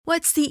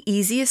What's the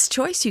easiest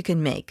choice you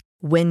can make?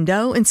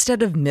 Window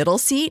instead of middle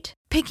seat?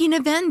 Picking a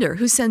vendor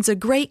who sends a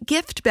great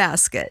gift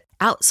basket?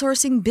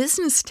 Outsourcing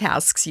business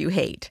tasks you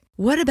hate?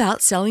 What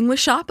about selling with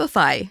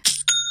Shopify?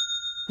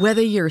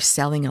 Whether you're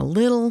selling a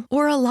little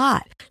or a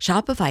lot,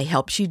 Shopify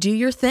helps you do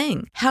your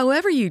thing,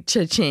 however you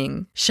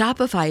cha-ching.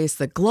 Shopify is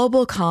the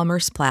global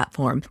commerce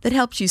platform that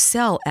helps you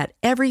sell at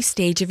every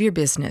stage of your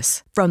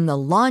business. From the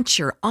launch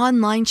your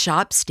online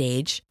shop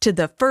stage to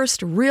the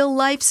first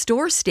real-life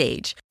store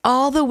stage,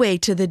 all the way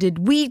to the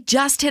did we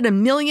just hit a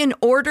million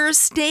orders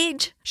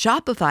stage.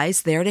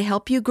 Shopify's there to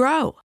help you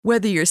grow.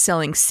 Whether you're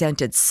selling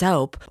scented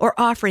soap or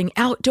offering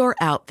outdoor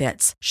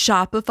outfits,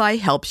 Shopify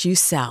helps you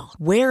sell.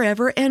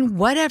 Wherever and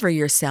whatever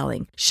you're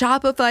selling,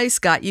 Shopify's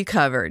got you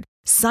covered.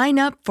 Sign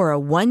up for a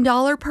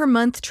 $1 per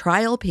month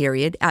trial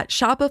period at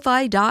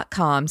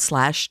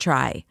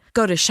shopify.com/try.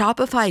 Go to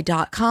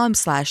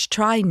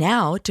shopify.com/try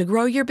now to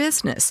grow your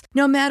business,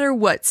 no matter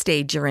what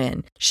stage you're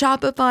in.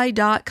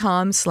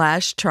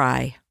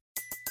 Shopify.com/try.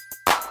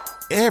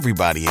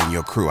 Everybody in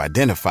your crew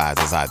identifies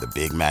as either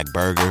Big Mac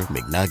Burger,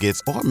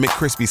 McNuggets, or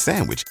McCrispy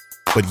Sandwich.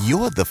 But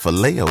you're the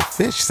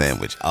Filet-O-Fish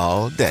Sandwich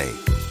all day.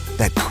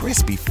 That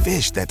crispy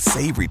fish, that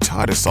savory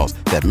tartar sauce,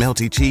 that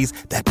melty cheese,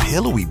 that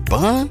pillowy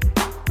bun.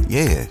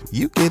 Yeah,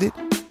 you get it.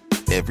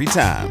 Every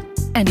time.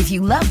 And if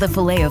you love the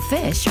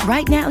Filet-O-Fish,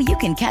 right now you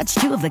can catch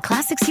two of the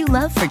classics you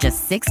love for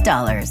just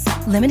 $6.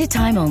 Limited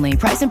time only.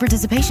 Price and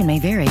participation may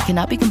vary.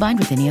 Cannot be combined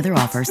with any other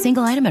offer.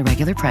 Single item at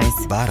regular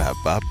price.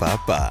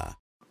 Ba-da-ba-ba-ba.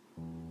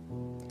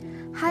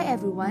 Hi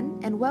everyone,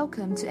 and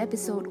welcome to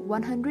episode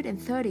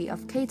 130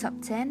 of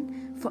K-Top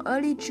 10 for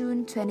early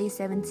June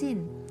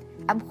 2017.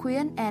 I'm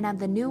Quyên and I'm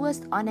the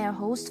newest on-air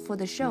host for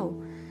the show.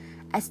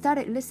 I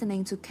started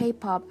listening to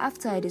K-pop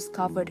after I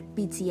discovered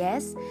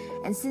BTS,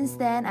 and since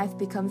then I've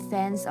become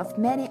fans of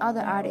many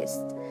other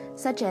artists,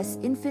 such as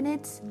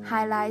Infinite,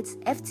 Highlights,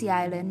 FT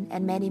Island,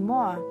 and many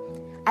more.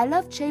 I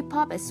love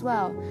J-pop as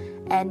well,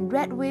 and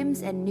Red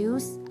Wimps and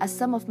News are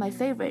some of my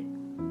favorite.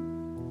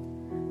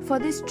 For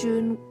this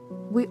June,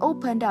 we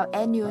opened our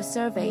annual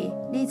survey.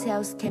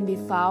 Details can be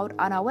found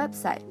on our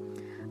website.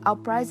 Our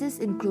prizes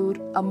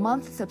include a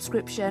month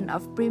subscription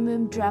of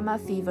Premium Drama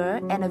Fever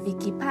and a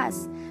Viki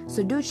Pass,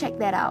 so do check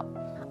that out.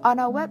 On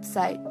our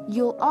website,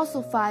 you'll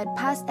also find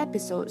past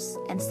episodes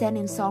and send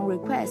in song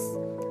requests.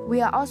 We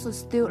are also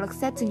still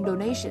accepting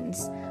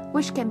donations,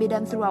 which can be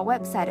done through our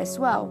website as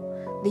well.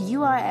 The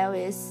URL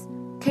is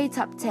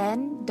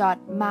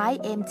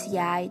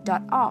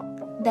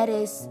ktop10.mymti.org. That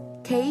is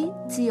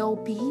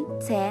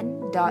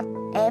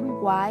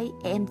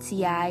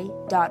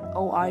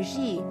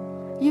ktop10.mymti.org.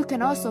 You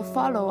can also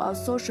follow our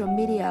social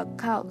media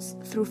accounts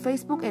through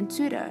Facebook and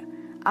Twitter.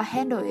 Our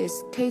handle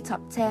is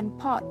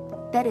KTop10pod.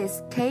 That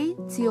is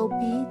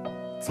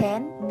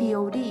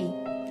KTOP10POD.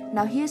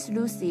 Now here's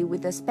Lucy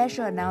with a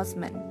special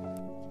announcement.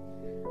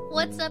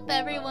 What's up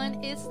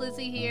everyone, it's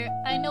Lizzie here.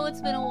 I know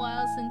it's been a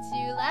while since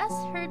you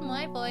last heard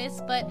my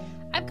voice, but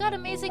I've got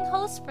amazing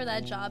hosts for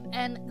that job,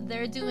 and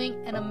they're doing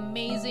an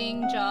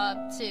amazing job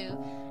too.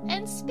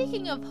 And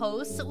speaking of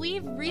hosts,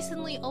 we've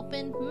recently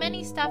opened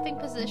many staffing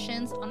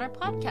positions on our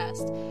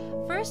podcast.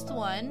 First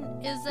one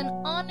is an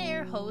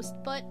on-air host,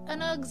 but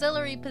an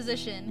auxiliary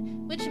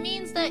position, which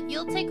means that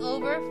you'll take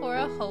over for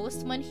a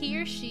host when he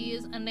or she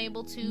is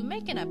unable to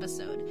make an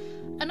episode.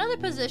 Another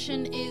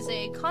position is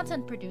a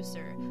content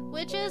producer,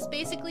 which is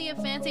basically a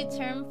fancy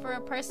term for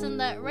a person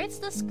that writes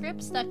the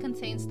scripts that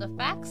contains the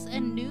facts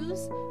and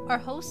news our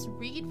hosts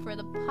read for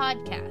the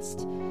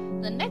podcast.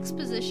 The next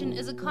position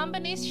is a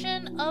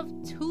combination of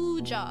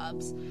two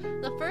jobs.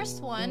 The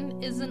first one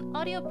is an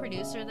audio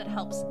producer that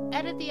helps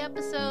edit the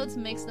episodes,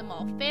 makes them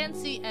all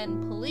fancy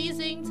and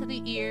pleasing to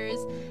the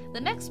ears.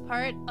 The next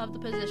part of the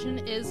position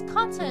is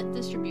content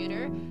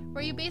distributor,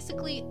 where you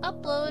basically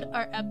upload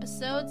our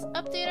episodes,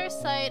 update our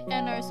site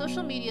and our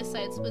social media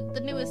sites with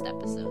the newest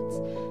episodes.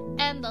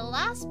 And the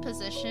last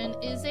position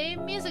is a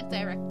music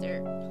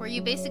director, where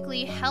you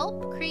basically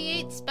help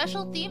create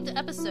special themed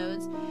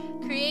episodes,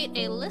 create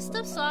a list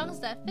of songs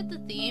that fit the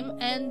theme,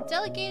 and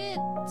delegate it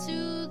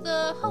to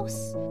the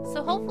hosts.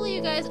 So hopefully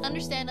you guys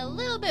understand a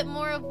little bit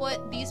more of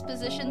what these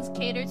positions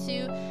cater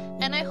to,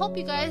 and I hope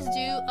you guys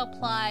do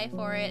apply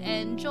for it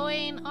and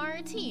join our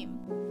team.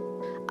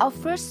 Our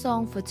first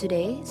song for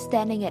today,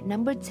 standing at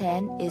number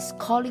 10, is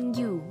Calling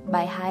You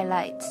by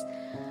Highlights.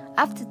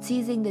 After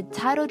teasing the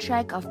title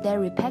track of their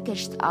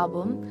repackaged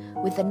album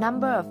with a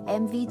number of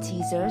MV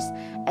teasers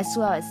as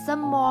well as some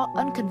more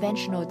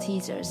unconventional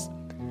teasers,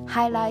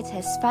 Highlights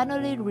has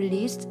finally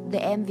released the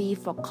MV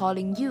for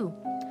Calling You.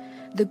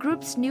 The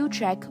group's new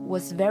track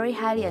was very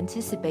highly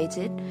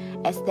anticipated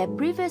as their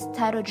previous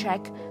title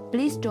track,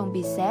 Please Don't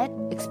Be Sad,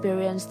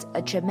 experienced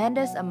a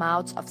tremendous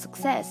amount of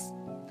success.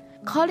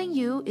 Calling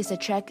You is a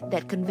track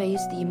that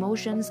conveys the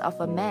emotions of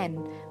a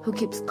man who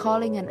keeps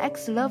calling an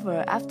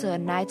ex-lover after a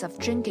night of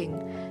drinking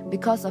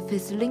because of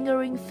his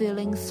lingering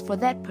feelings for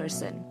that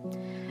person.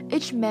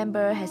 Each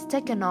member has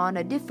taken on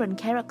a different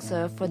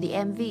character for the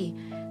MV,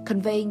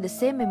 conveying the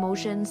same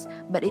emotions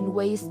but in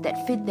ways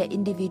that fit their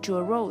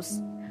individual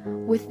roles.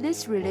 With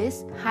this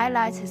release,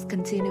 Highlights has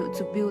continued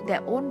to build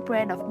their own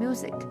brand of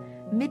music,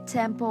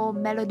 mid-tempo,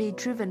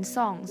 melody-driven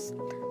songs.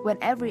 When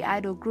every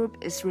idol group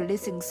is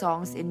releasing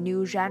songs in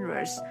new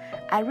genres,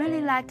 I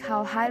really like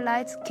how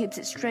Highlights keeps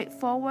it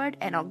straightforward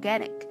and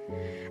organic.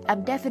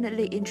 I'm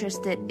definitely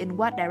interested in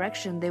what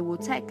direction they will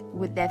take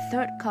with their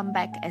third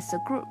comeback as a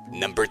group.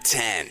 Number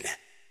 10.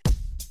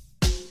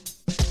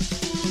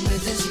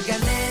 늦은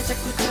시간에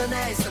자꾸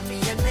전화해서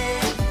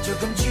미안해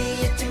조금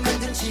취했지만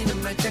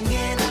눈치는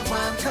멀쩡해 Now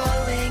I'm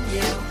calling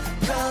you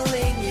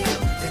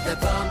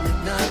대답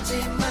없는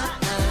너지만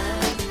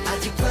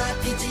아직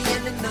바뀌지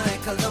않는 너의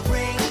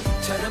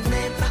coloring처럼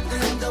내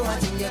마음도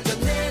아직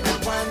여전해 Now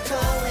I'm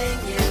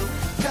calling you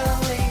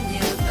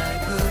날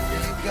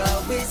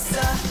부르고 있어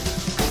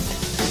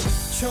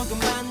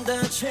조금만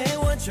더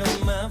채워줘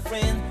my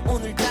friend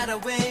오늘따라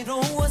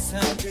외로워서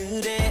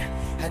그래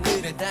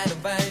하늘에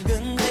달은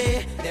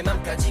밝은데 내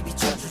맘까지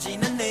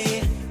비춰주진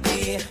않네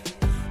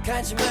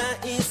가지마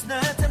it's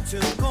not time to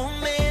go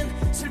man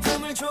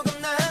슬픔을 조금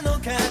나눠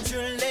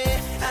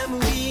가줄래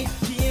아무리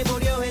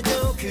피해보려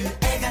해도 그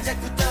애가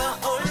자꾸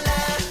떠올라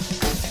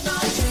너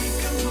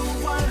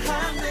지금 뭘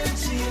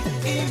하는지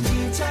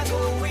이미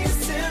자고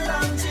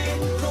있을런지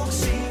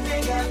혹시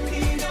내가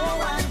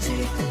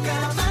필요한지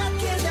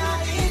까맣게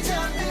다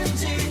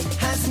잊었는지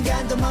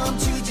한순간도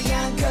멈추지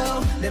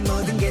않고 내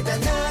모든 게 다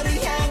너를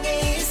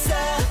향해 있어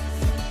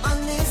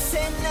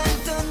어느새 난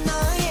또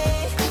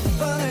너의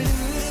번호를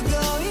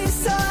누르고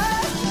있어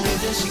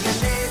늦은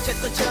시간에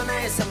자꾸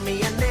전화해서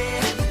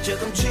미안해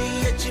조금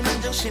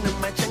취했지만 정신은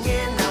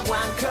말짱해 Now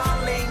I'm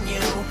calling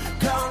you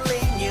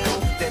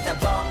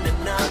대답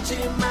없는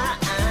너지만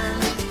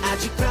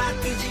아직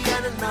바뀌지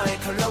않은 너의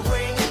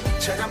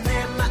coloring처럼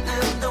내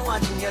마음도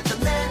아직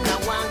여전해 Now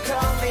I'm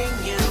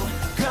calling you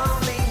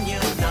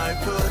널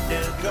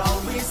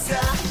부르고 있어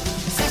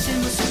사실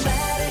무슨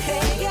말을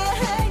해야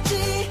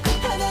할지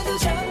하나도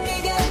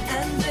정리가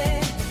안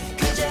돼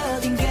그저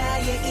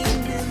어딘가에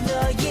있는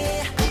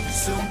너의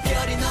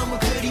숨결이 너무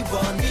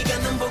그리워 네가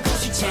난 보고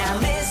싶어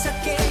잠에서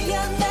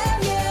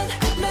깨어나면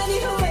많이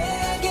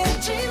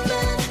후회하겠지만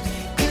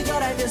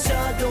그걸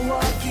알면서도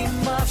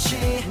어김없이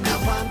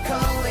Now I'm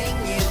calling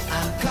you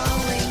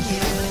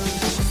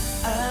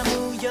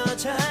아무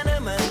여자나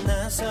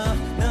만나서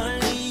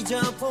널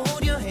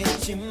잊어보려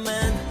했지만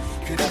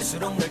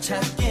그럴수록 널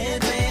찾게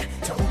돼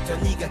더욱더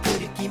네가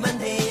그립기만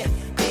해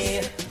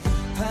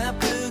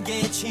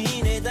바쁘게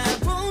지내다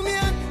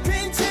보면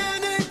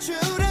괜찮을 줄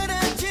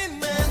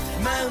알았지만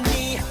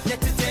마음이 내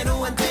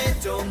뜻대로 안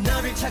돼도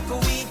너를 찾고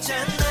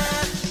있잖아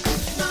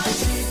너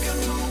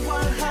지금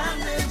뭘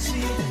하는지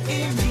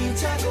이미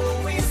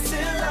자고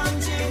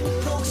있을런지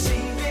혹시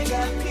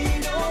내가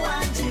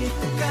필요한지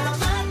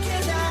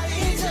까맣게 다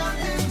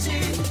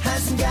잊었는지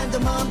한순간도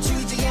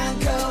멈추지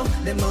않고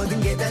내 모든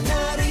게 다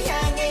너를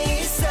향해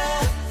있어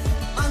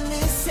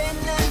어느새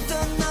난 또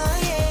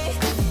너의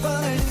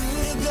번호를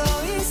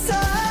누르고 있어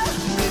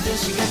늦은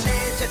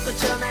시간에 자꾸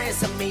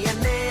전화해서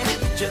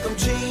미안해 조금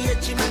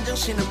취했지만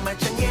정신은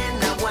말짱해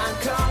Now I'm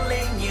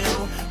calling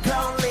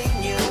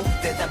you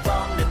대답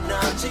없는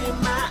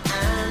너지만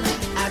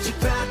아직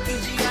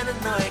바뀌지 않은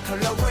너의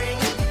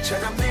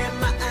coloring처럼 내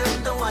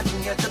마음도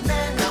아직 여전해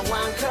Now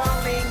I'm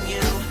calling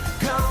you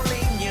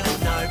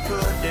널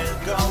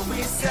부르고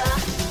있어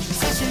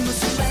사실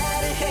무슨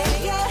말을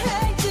해야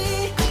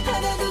할지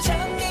하나도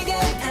정리가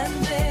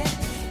안 돼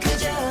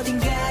그저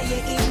어딘가에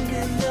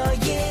있는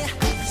너의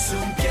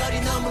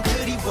숨결이 너무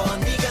그리워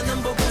네가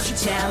난 보고 싶어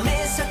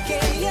잠에서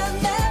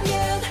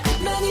깨어나면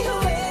많이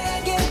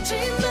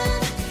후회하겠지만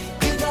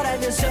그걸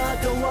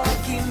알면서도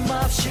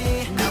어김없이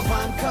Now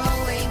I'm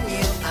calling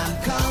you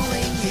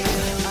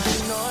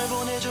아직 널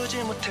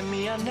보내주지 못해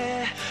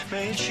미안해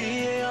매일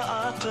취해야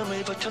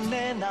아픔을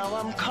버텨내 Now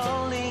I'm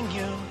calling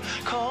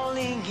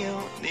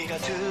you 네가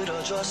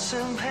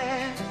들어줬음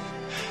해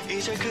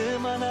이제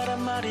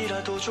그만하란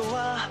말이라도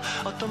좋아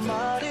어떤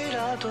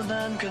말이라도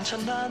난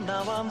괜찮아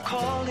Now I'm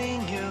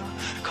calling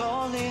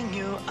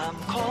you I'm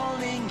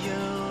calling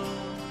you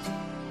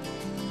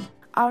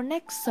Our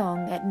next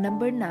song at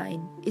number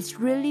 9 is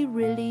Really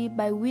Really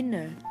by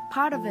Winner.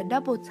 Part of a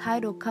double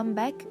title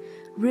comeback,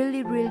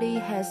 Really Really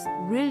has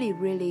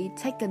really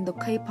taken the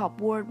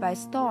K-pop world by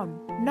storm.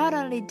 Not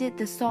only did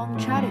the song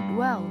charted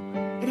well,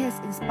 it has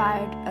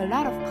inspired a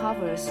lot of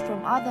covers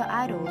from other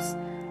idols,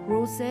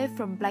 Rosé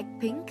from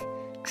Blackpink,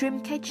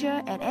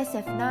 Dreamcatcher and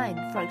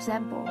SF9 for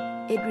example.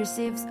 It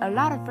receives a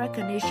lot of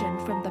recognition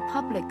from the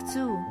public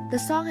too. The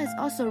song has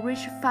also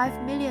reached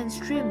 5 million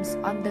streams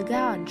on the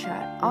Gaon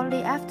chart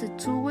only after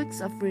 2 weeks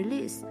of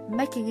release,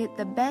 making it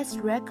the best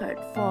record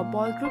for a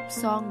boy group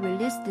song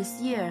released this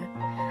year.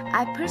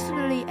 I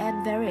personally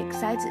am very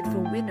excited for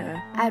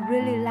Winner. I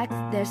really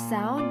liked their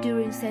sound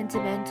during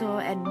Sentimental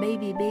and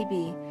Baby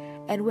Baby.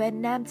 And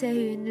when Nam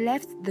Tae-hyun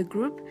left the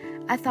group,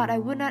 I thought I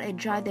would not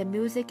enjoy their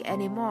music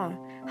anymore.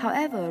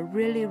 However,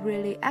 Really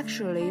Really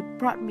actually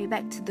brought me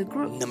back to the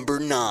group. Number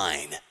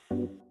 9.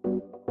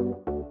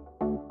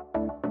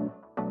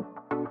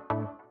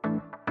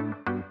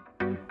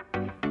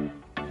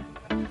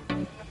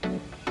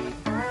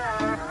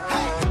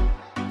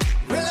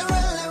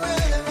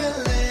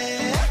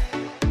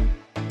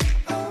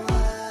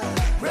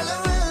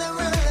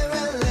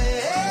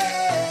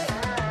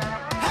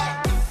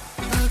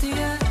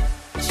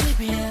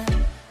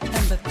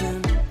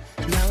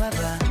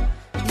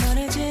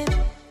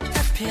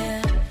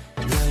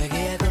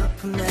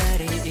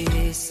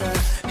 있어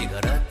이걸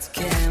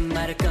어떻게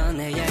말을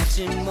꺼내야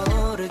할지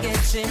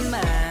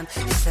모르겠지만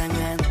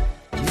이상한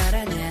말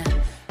아냐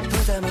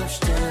부담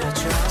없이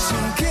들어줘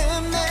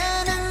지금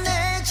나는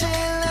내 제일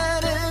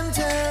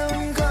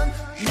아름다운 건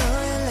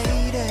너의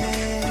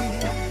lady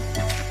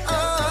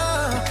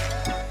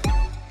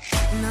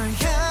널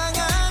향한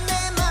내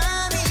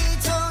맘이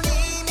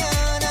돈이면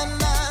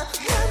아마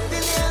난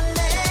빌렸네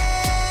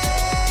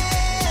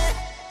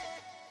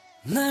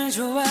널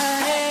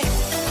좋아해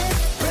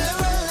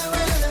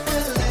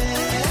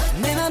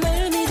내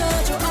맘을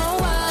믿어줘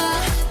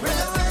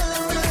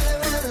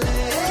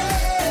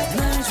널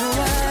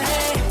좋아해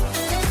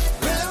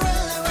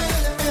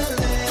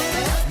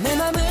내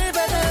맘을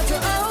받아줘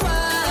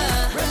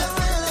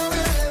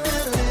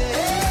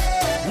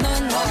넌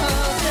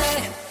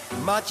어때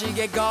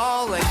멋지게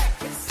going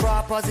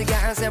프로포즈가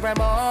한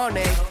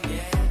세레모니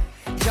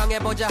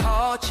정해보자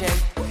호칭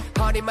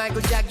허니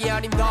말고 자기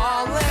어린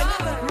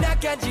darling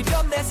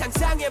나간지럼 내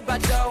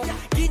상상해봐도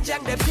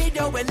긴장돼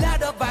필요해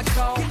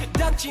라더바코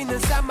덩치는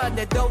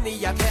산만해도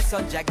네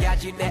앞에선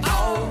작아지네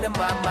oh 내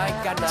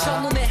맘만 가나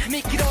첫눈에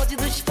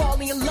미끄러지듯이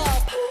falling in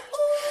love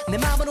내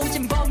맘을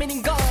훔친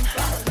범인인 건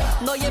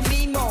너의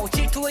미모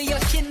질투의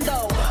여신도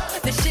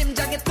내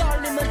심장에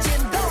떨리는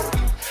진도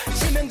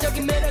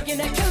치명적인 매력이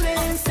내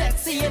killing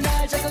섹시해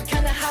날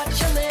자극하는 hot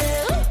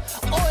chillin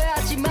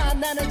오해하지마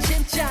나는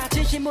진짜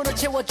진심으로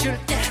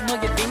채워줄게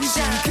너의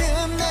인자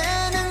지금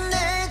나는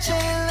내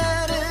제일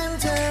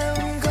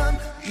아름다운 건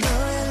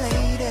너의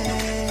lady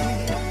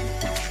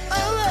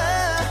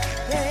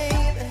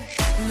baby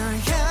널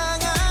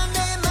향한 내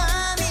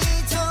맘이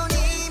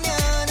돈이면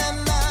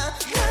아마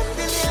난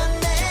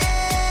빌렸네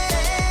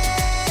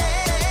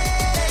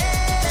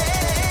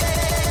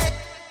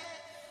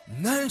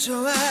널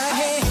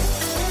좋아해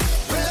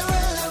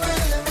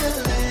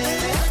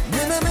내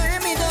맘을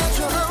믿어줘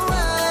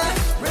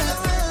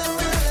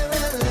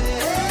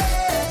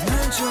널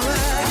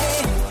좋아해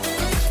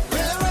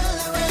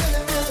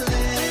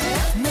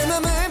내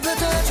맘을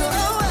받아줘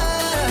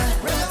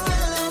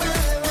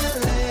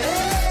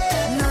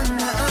넌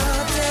나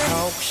어때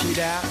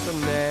혹시라도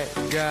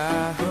내가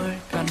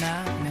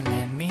불편하면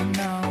let me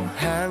know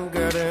한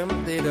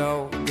걸음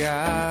뒤로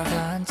가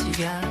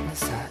단지가 내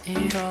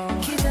사이로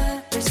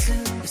기다릴 수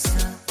있어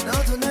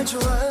너도 날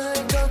좋아할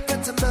것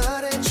같아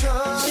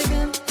말해줘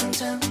지금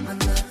당장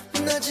만나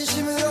나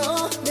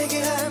진심으로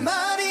내게 할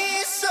말이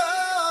있어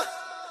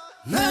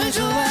널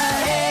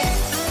좋아해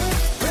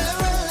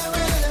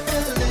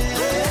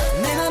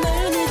내 맘을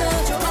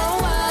믿어줘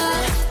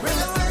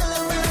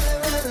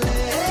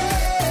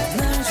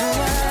널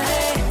좋아해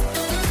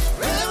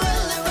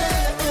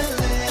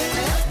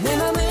내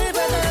맘을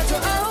받아줘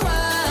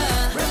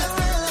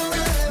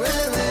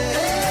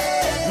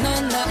넌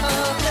나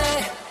어때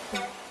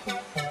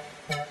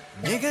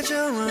네가 좋아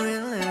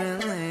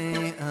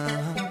really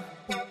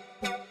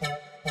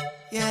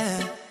yeah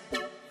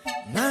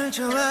널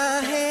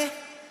좋아해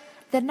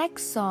The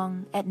next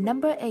song at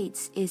number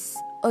 8 is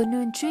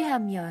Onun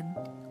Trihamyon,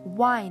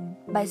 Wine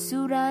by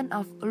Suran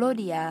of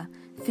Lodhia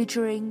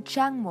featuring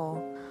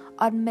Changmo.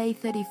 On May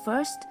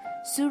 31st,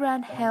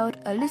 Suran held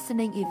a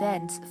listening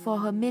event for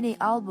her mini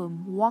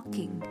album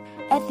Walking.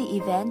 At the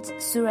event,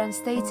 Suran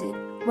stated,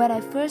 "When I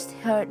first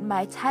heard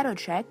my title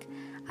track,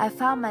 I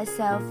found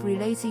myself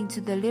relating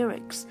to the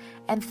lyrics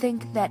and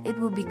think that it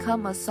will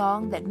become a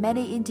song that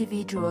many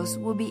individuals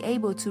will be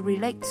able to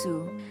relate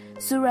to."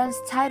 Suran's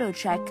title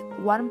track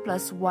 1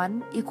 +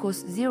 1 =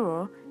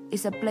 0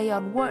 is a play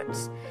on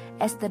words,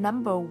 as the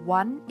number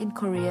 1 in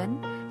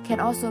Korean can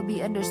also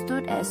be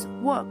understood as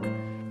work,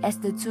 as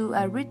the two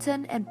are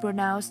written and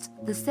pronounced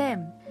the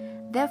same.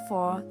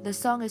 Therefore, the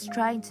song is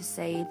trying to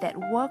say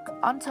that work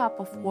on top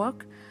of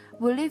work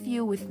will leave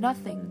you with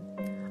nothing.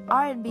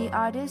 R&B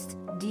artist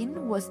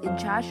Dean was in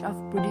charge of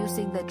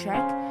producing the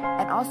track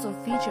and also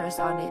features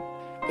on it.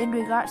 In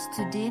regards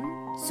to Dean,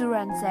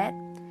 Suran said,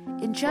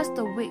 "In just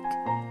a week,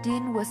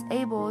 Dean was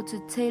able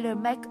to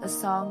tailor-make a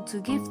song to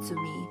give to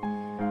me.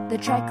 The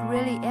track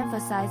really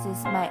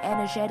emphasizes my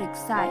energetic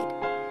side.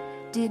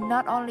 Dean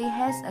not only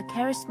has a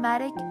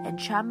charismatic and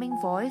charming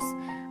voice,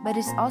 but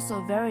is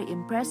also very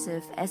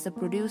impressive as a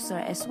producer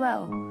as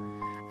well.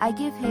 I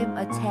give him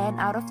a 10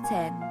 out of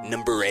 10.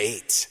 Number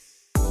 8.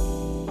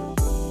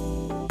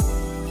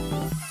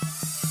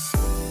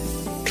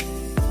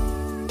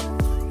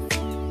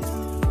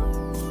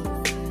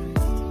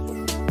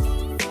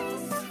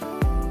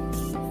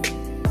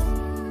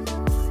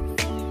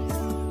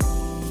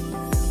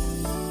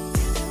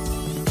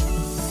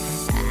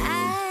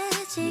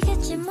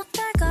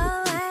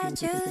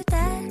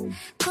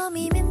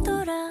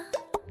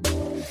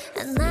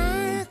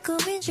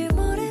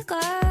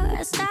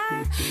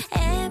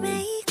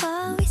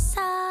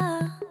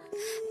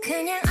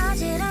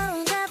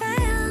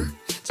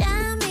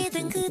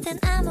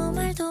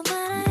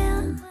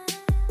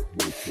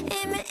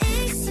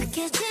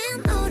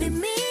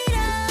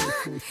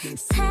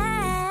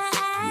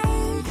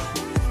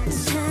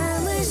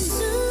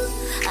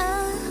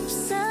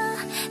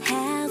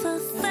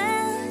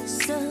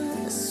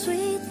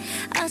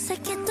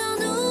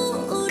 어색했던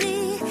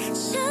우리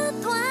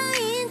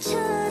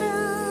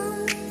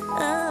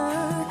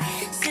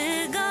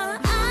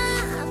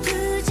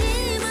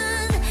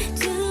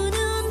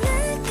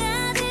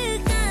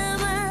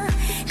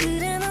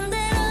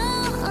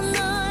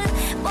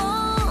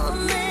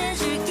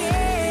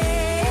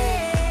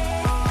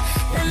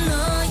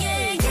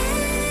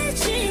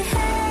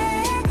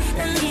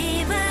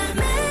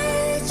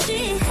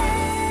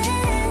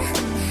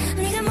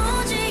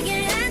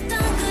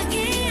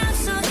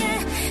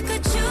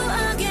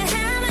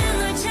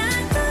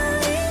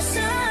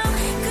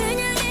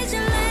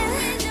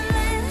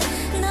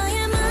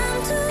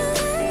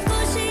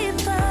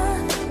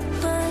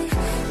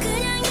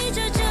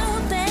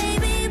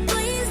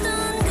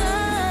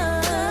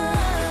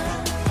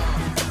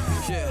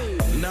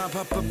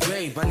바빠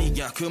babe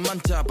아니야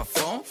그만 잡아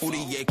phone 우리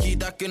얘기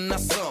다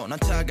끝났어 난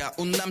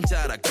차가운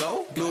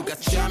남자라고 누가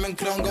짜면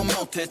그런 거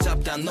못해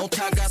잡다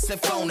놓다가 새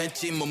폰에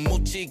지문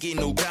묻히기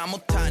누가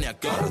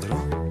못하냐고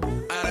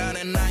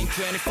알아낸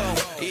 924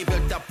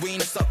 이별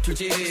따위는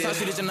서툴지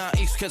사실이잖아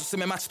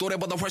익숙해졌으면 마치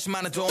노래보다 훨씬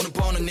많은 돈을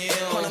버는 일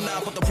화난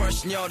나보다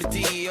훨씬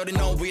어리디 어린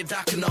너위에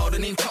다 큰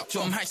어른인 척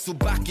좀 할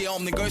수밖에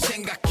없는 걸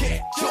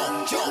생각해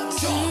좀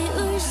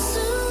지울 수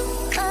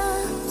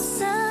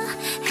없어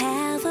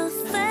Have a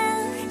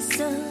felt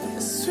so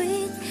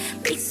sweet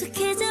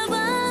익숙해져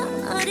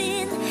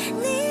버린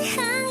네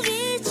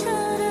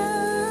향기처럼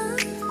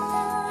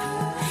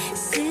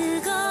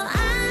쓰고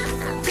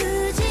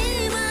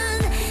아프지만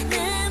내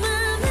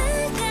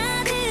맘을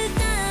가득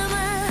담아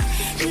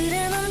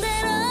그래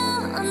맘대로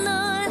널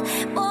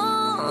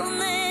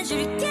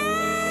보내줄게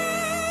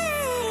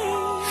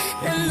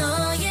난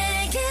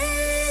너에게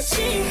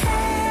취해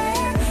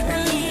난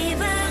이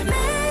밤에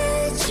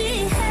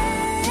취해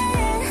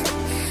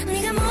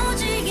네가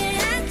모지게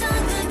했던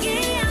그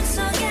기억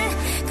속에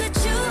그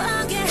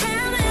추억의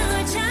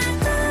헤매를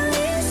찾고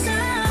있어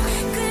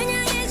그냥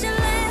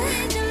잊을래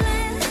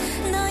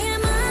너의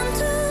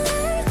맘도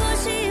알고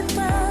싶어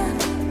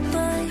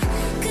boy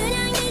그냥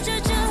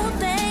잊어줘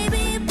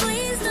baby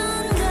please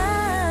don't go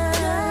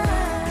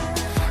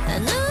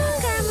눈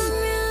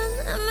감으면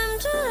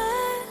맘대로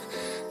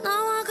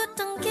너와 걷던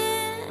길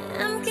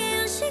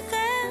함께한 시간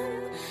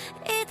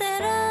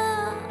이대로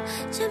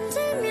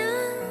잠들면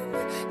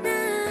나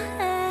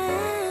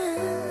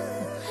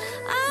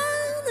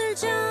오늘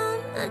좀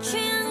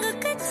취한 것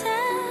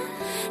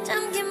같아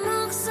잠긴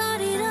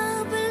목소리로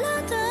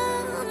불러도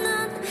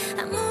넌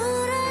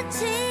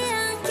아무렇지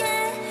않게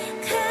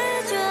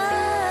가줘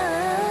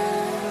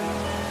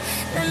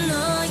난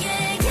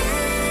너에게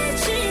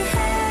취해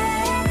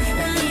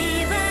난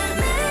이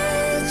밤에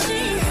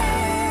취해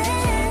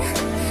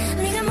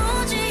네가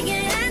모지게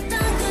했던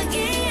그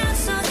기억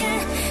속에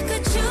그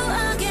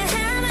추억의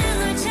헤매를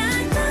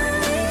찾고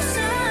있어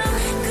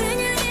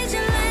그냥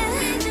잊을래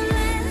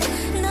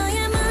너의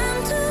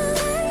맘도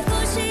알고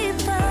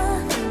싶어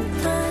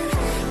boy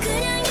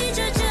그냥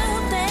잊어줘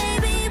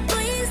baby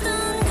please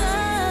don't go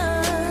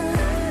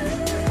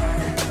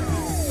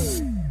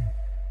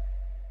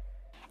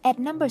At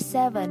number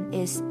 7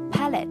 is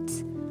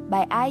Palette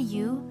by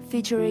IU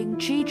featuring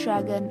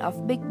G-Dragon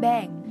of Big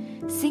Bang.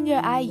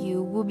 Singer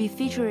IU will be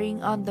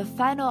featuring on the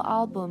final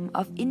album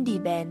of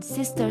indie band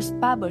Sisters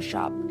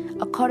Barbershop.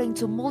 According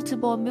to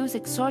multiple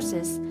music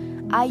sources,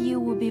 IU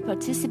will be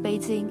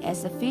participating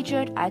as a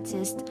featured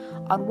artist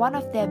on one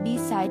of their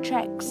B-side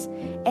tracks,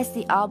 as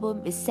the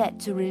album is set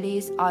to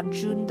release on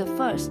June the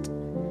 1st.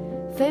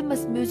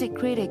 Famous music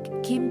critic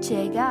Kim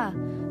Jae-ga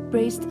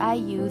praised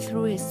IU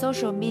through his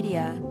social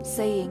media,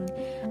 saying,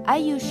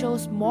 IU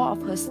shows more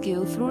of her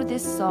skill through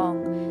this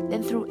song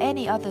than through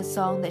any other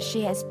song that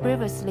she has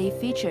previously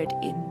featured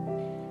in.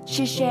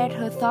 She shared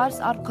her thoughts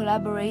on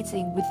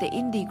collaborating with the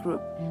indie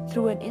group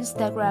through an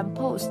Instagram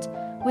post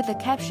with a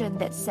caption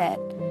that said,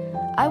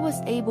 I was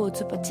able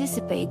to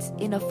participate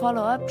in a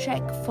follow-up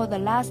track for the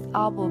last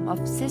album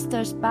of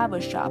Sisters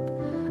Barbershop,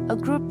 a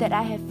group that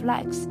I have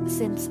liked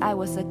since I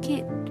was a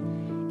kid.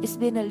 It's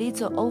been a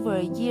little over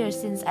a year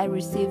since I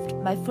received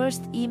my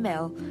first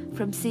email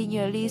from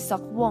senior Lee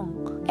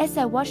Seok-won. As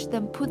I watched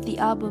them put the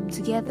album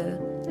together,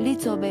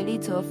 little by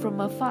little from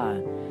afar,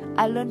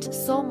 I learned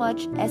so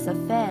much as a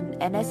fan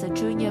and as a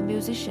junior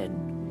musician.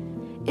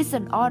 It's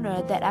an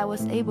honor that I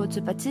was able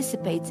to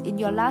participate in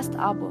your last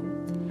album.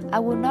 I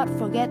will not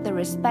forget the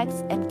respect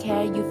and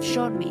care you've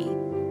shown me.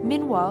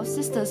 Meanwhile,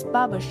 Sisters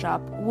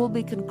Barbershop will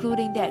be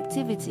concluding their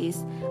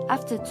activities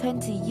after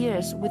 20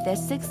 years with their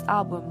sixth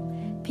album,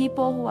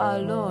 People Who Are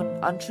Alone,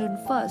 on June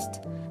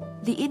 1st.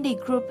 The indie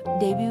group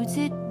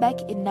debuted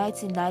back in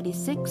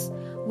 1996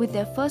 with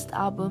their first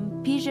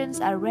album,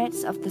 Pigeons Are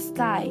Reds of the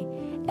Sky,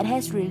 and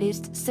has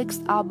released 6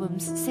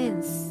 albums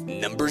since.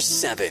 Number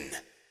 7.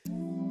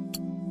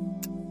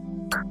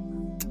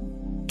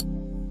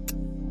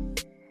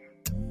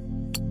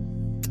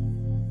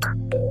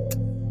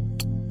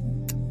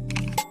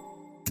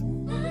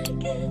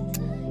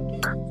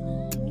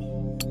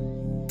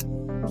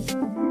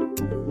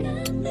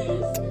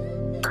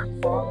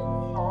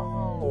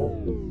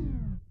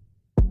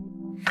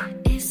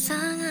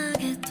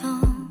 이상하게도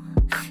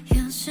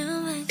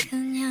요즘엔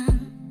그냥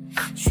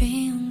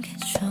쉬운 게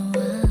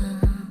좋아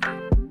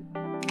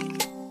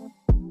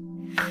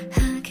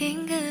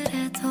하긴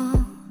그래도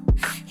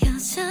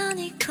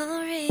여전히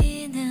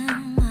거리는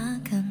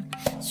음악은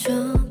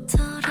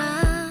좋더라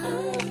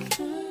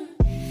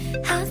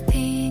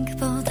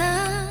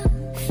핫핑크보다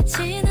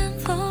진한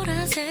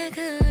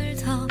보라색을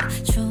더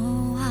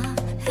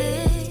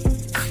좋아해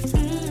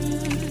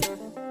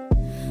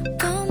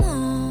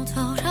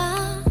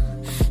고무더라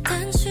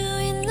단추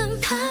있는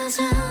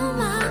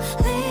파자마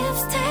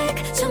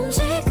립스틱 좀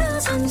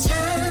지고선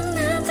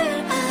장난들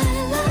I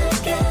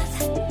like it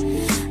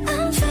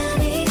I'm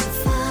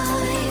 25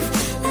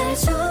 날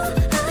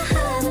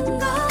좋아하는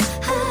거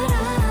알아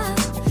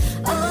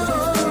Oh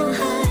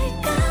I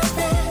got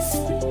this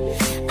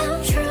I'm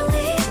true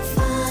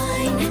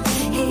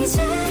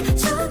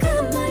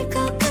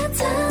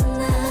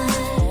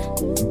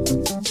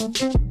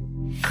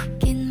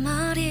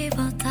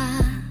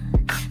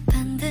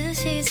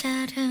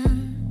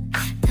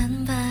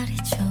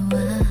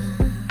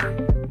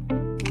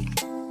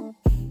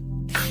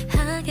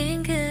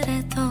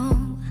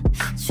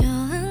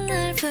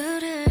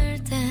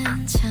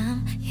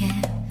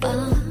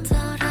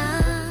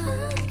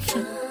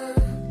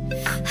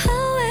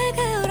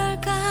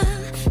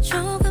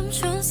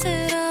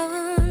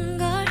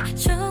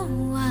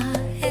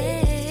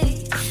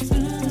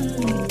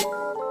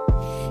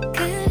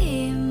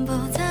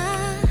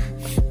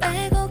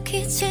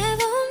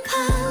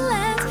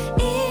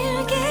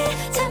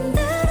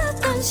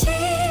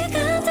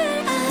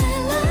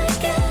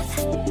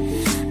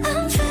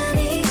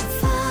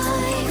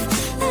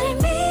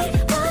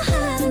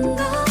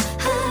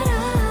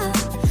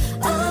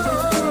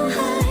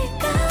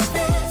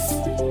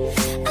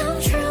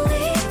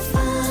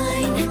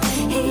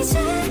이제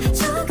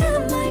조금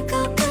알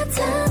것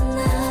같아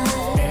난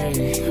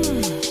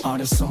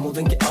어려서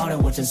모든 게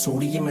어려워진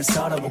소리임을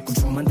서러워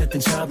꾸준만 듣던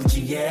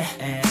저부지에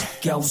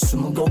겨우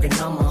 20곡에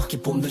넘어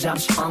기쁨도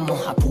잠시 어머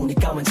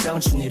아프니까 웬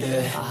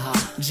청춘이를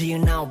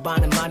지은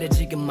아홉반은 말야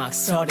지금 막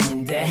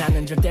서른인데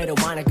나는 절대로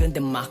안해 근데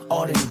막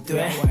어른이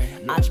돼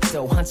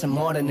아직도 한참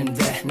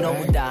어렸는데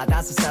너보다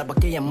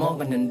 5살밖에 안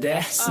먹었는데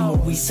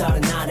 20위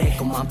서른 아래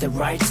고맘대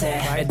right 때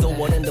해도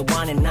어른도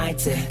안해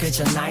night 때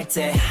그저 night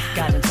때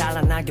가장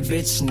찬란하게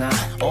빛이 나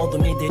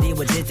어둠이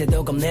드리워질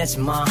때도 겁내지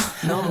마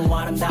너무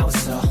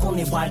아름다웠어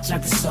꿈이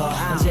활짝 됐어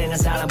언제나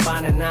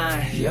사랑받는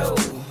날 yo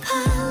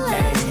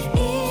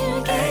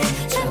일게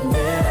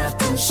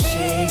잠들었던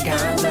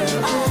시간들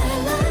I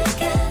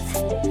like it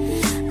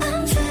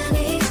I'm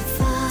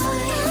 25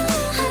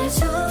 할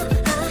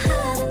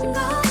좋아하는 거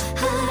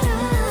알아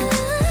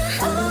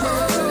Oh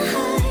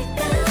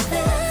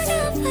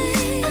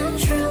I'm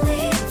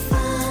truly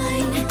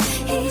fine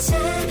이제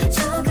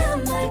조금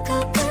알 것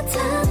같아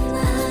난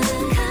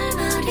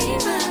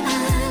칼날이만 I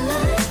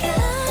like it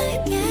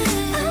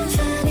I'm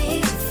 25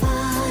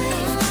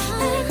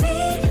 날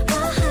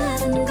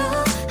미워하는 거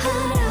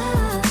알아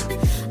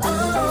Oh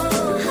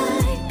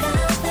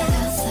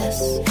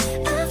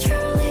I'm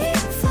truly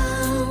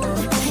found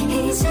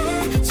이제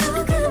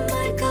조금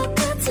알 것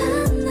같아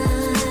날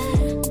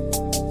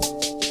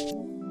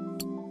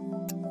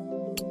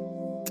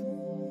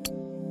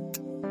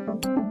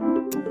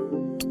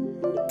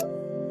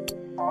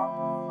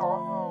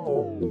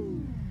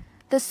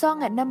The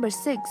song at number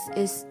 6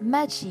 is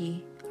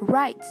Machi,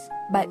 Rights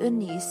by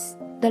Unis.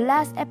 The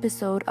last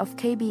episode of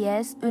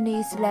KBS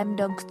Unis Slam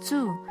Dunk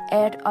 2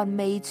 aired on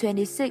May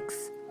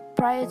 26.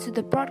 Prior to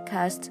the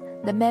broadcast,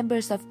 the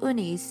members of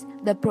Unis,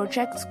 the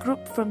projects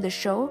group from the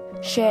show,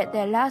 shared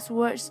their last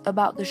words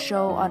about the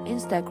show on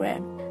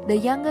Instagram. The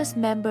youngest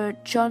member,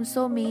 John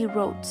Somi,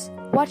 wrote,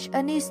 "Watch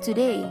Unis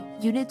today.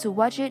 You need to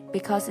watch it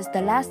because it's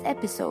the last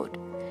episode."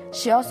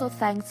 She also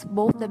thanks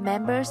both the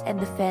members and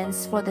the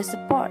fans for the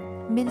support.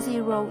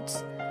 Minzy wrote,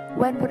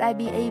 "When would I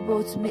be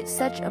able to meet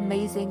such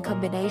amazing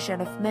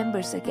combination of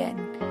members again?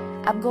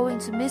 I'm going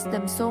to miss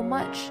them so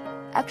much."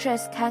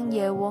 Actress Kang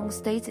Ye-won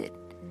stated,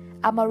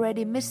 "I'm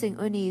already missing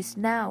Unis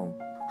now."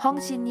 Hong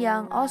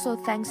Jin-young also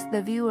thanks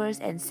the viewers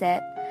and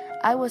said,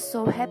 "I was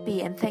so happy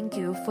and thank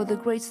you for the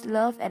great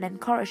love and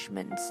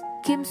encouragement."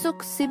 Kim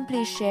Suk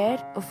simply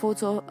shared a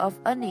photo of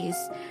Unis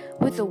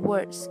with the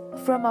words,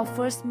 "From our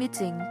first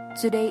meeting,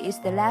 today is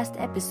the last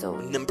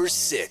episode." Number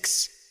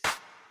 6.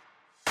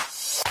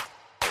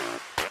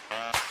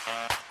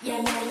 Yeah,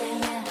 yeah, yeah,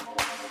 yeah.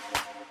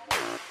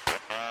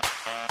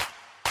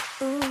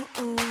 Ooh,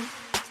 ooh.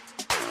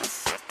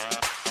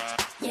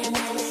 Yeah,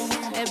 yeah, yeah,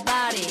 yeah.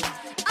 Everybody.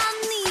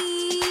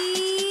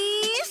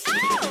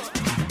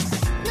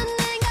 넌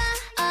내가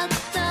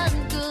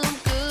어떤 꿈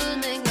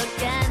꾸는 것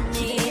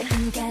같니?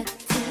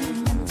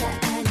 같은 남자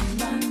아닌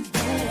뭔데?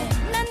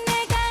 난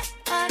내가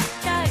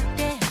어떨 때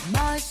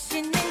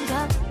멋있는 것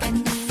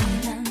같니?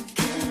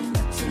 만큼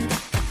멋진 것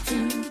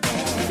같은데.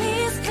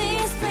 Please,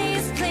 please,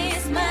 please,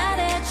 please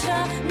말해줘.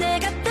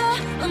 내가 또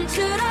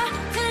움츠러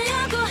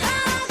들려고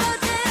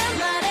하거든.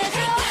 말해줘.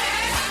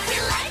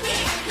 You like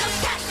it? No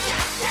shy,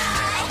 shy,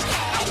 shy.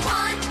 A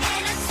one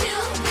and a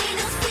two, we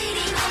no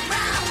sitting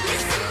around.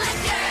 Listen, my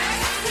girl.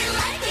 You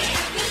like it?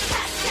 You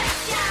shy, shy,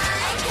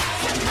 shy.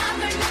 내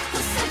맘을 놓고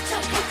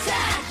살펴보자.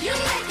 You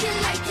like it,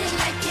 like it,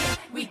 like it.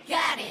 We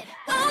got it.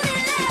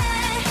 오늘의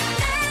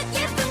내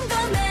예쁜 거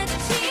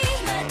맞지?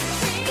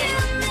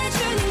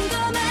 끝내주는 거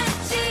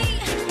맞지?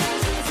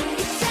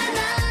 있잖아.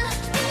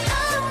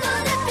 너무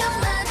내 편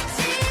맞지?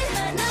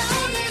 나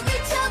오늘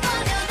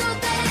미쳐버려도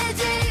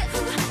되지?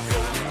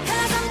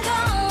 Cause I'm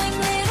going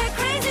little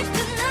crazy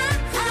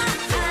tonight.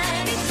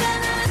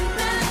 있잖아.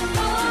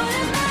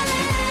 오랜만에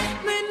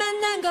물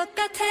만난 것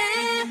같아.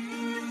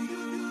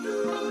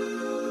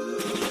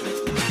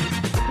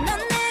 넌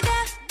내가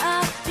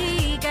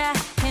어디가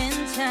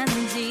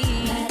괜찮은지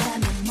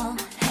말하면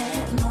뭐해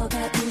뭐가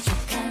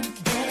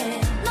부족한데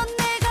넌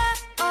내가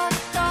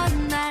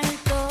어떤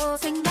날도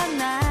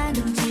생각나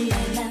눈치 알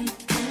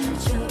만큼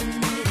좋은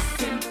일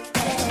있을 때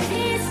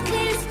Please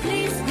please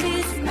please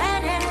please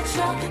말해줘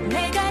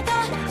내가 더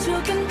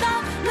조금 더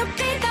높이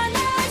더 날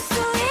수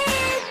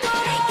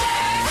있도록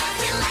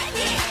You like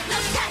it? No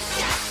shy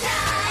shy shy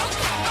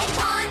A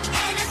one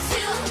and a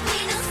two we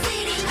no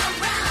sitting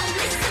around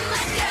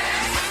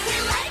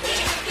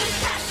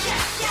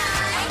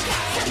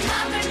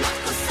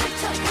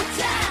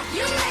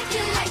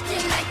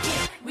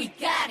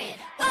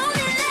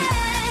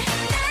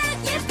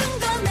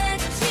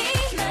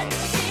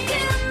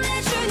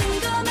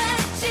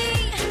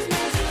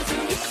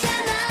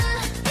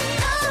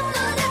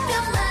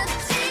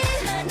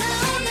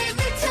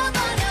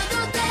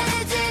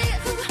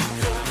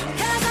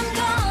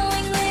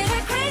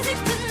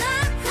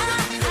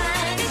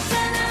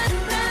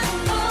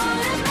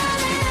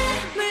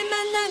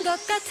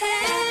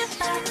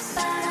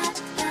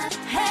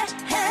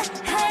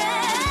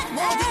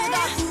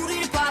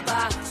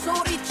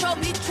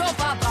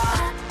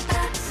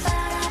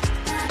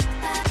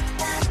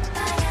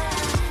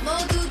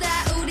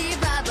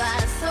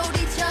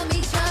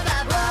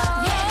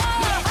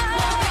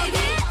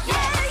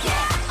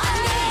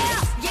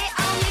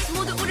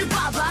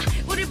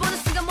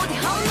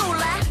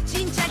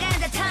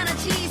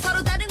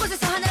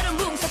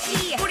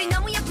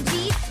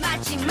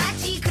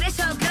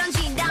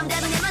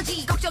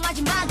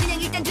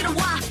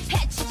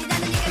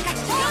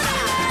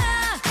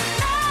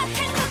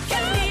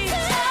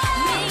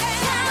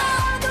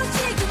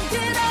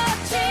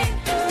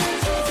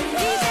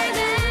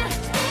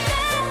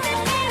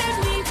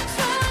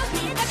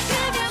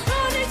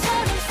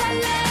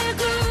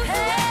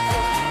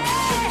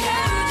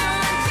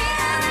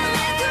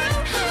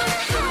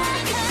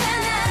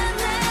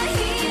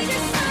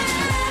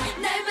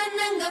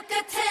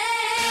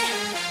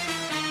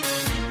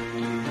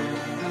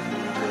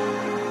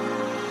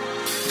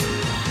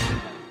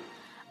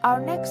Our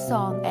next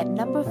song at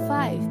number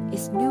 5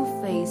 is New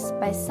Face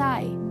by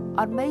Psy.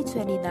 On May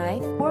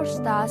 29th, world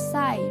star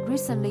Psy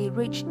recently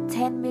reached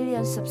 10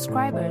 million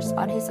subscribers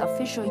on his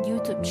official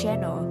YouTube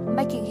channel,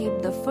 making him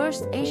the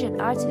first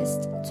Asian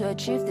artist to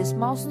achieve this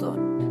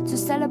milestone. To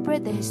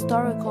celebrate the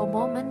historical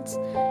moment,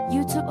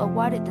 YouTube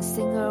awarded the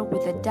singer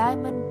with a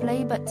diamond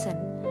play button,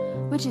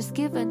 which is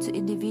given to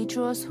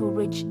individuals who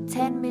reach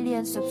 10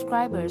 million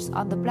subscribers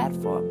on the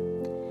platform.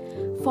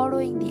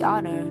 Following the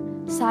honor,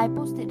 Psy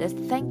posted a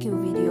thank you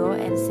video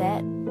and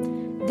said,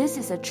 "This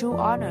is a true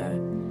honor.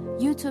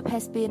 YouTube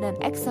has been an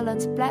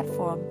excellent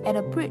platform and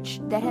a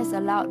bridge that has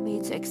allowed me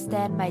to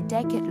extend my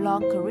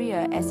decade-long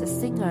career as a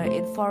singer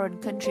in foreign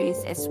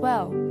countries as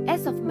well."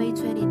 As of May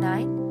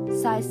 29,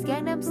 Psy's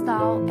Gangnam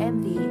Style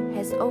MV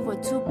has over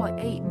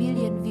 2.8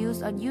 billion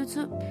views on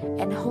YouTube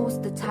and holds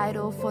the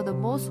title for the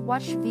most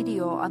watched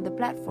video on the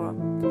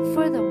platform.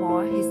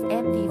 Furthermore, his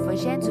MV for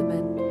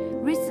Gentleman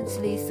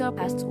recently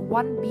surpassed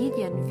 1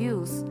 billion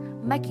views,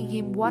 making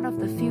him one of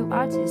the few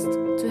artists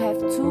to have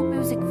 2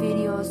 music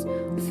videos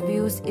with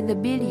views in the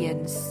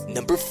billions.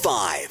 Number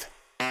 5.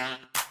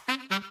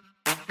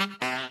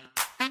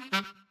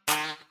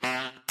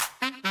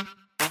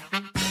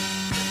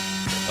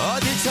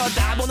 어딜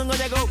쳐다보는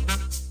거냐고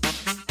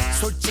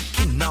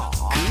솔직히 너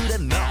그래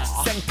너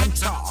생판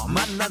처음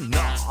만난 너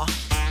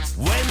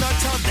왜 널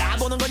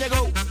쳐다보는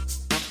거냐고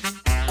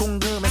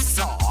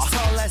궁금해서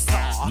설레서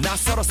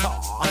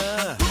낯설어서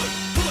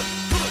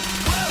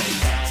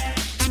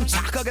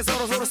침착하게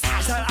서로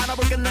살살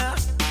알아볼겠나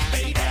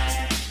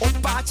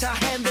오빠 차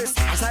핸들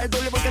살살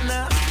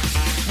돌려볼겠나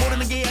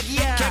모르는 게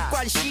약이야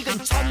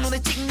객관식은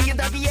첫눈에 찍는 게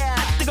답이야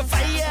뜨거운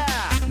파이어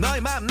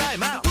너의 맘 나의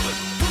맘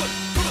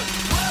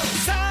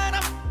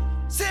사람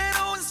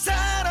새로운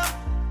사람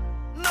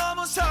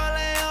너무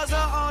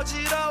설레어서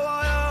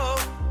어지러워요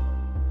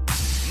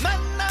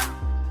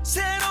만남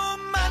새로운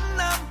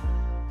만남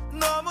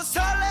너무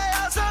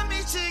설레어서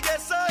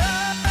미치겠어요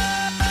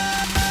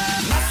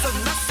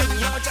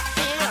낯선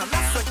여자애야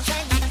낯선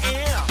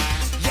향기애야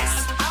Yes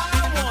I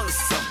want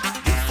some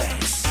new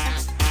face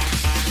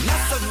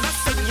낯선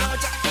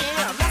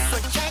여자애야 낯선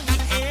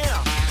향기애야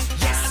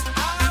Yes I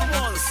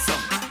want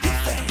some new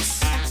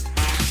face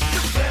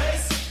New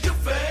face new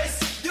face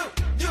new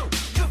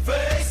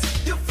face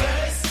new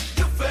face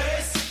new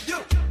face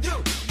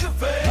new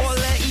face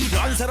원래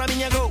이런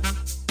사람이냐고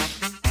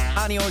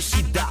아니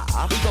올시다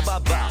이거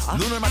봐봐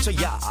눈을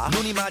맞춰야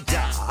눈이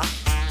맞아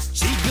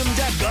지금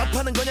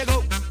작업하는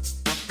거냐고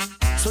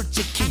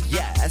솔직히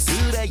yes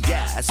그래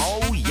yes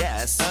oh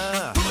yes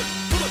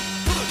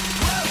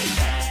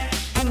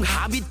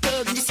궁합이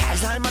뜨든지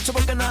살살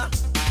맞춰볼까나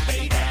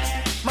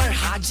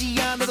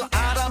말하지 않아도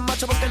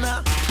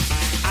알아맞혀볼까나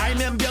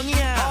알면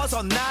병이야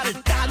어서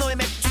나를 따 너의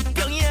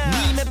맥주병이야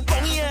니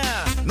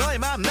맷봉이야 너의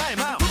맘 나의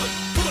맘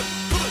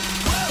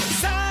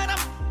사람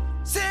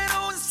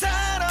새로운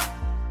사람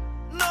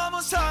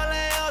너무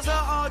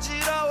설레어서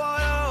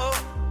어지러워요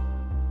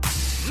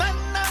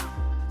만남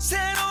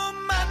새로운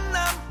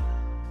만남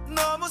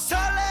너무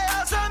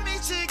설레어서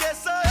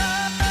미치겠어요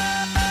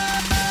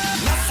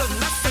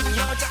낯선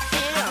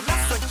여자애야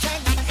낯선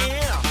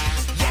향기애야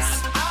Yes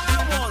I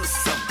want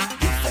some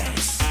new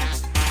face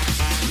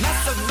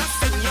낯선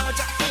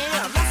여자애야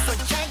낯선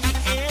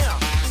향기애야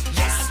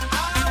Yes I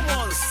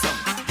want some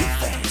new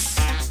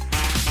face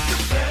New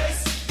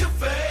face new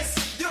face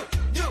new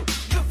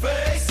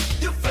face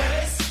new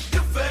face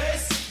new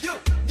face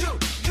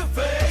new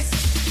face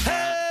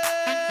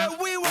Hey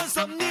we want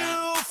some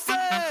new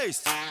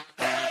face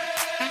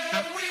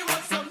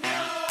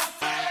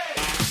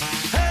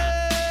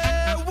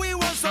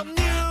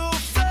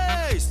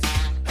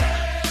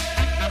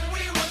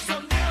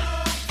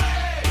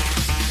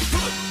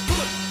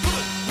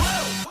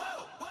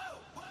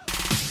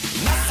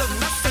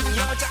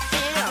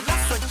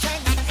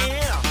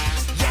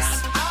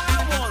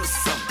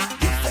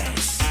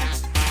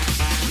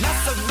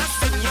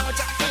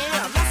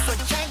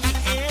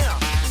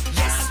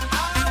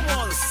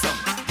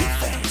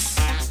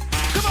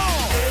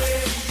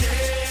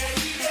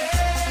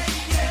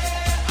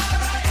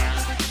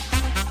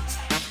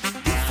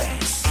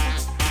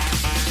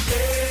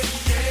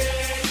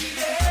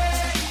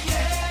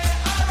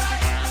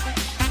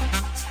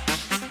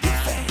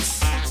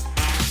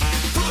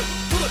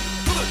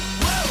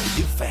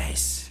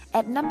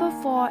At number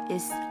 4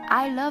 is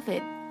I Love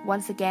It,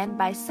 once again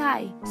by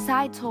Psy.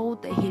 Psy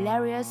told the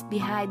hilarious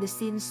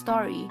behind-the-scenes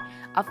story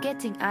of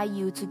getting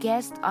IU to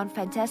guest on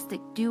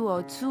Fantastic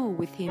Duo 2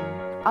 with him.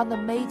 On the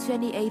May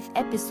 28th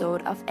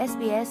episode of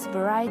SBS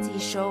variety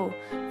show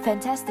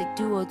Fantastic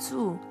Duo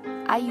 2,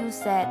 IU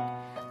said,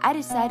 "I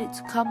decided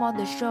to come on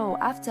the show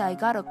after I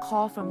got a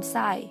call from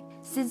Psy,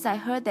 since I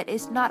heard that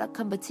it's not a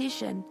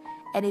competition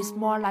and it's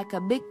more like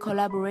a big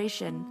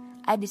collaboration.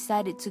 I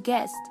decided to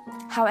guest."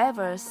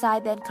 However, Psy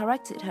then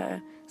corrected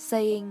her,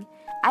 saying,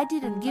 "I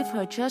didn't give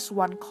her just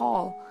one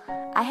call.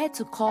 I had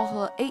to call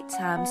her 8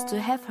 times to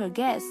have her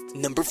guest."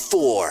 Number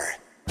 4.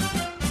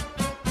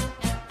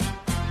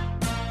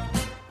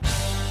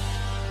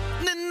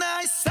 내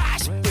나이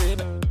 40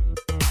 baby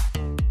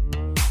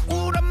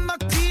우란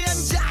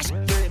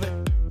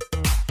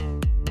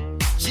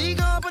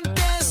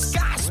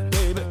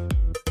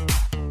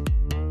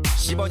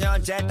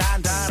이제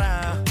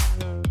단단하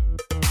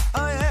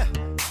oh yeah.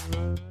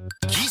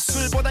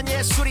 기술보단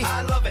예술이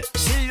I love it.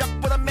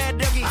 실력보단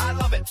매력이 I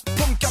love it.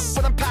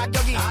 품격보단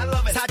파격이 I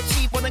love it.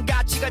 사치보단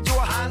가치가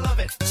좋아 I love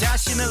it.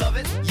 자신을 love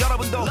it.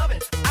 여러분도 love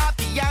it.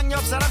 앞뒤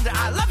양옆 사람들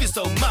I love you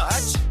so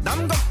much.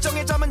 남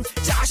걱정의 점은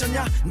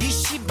짜셨냐 네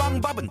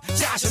시방밥은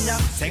짜셨냐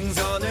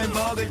생선을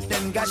먹을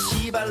땐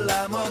가시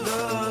발라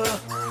먹어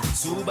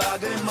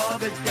수박을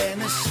먹을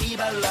때는 씨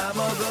발라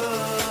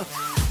먹어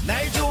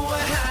날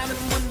좋아하는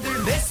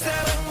분들 내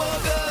사랑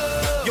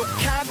먹어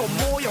욕하고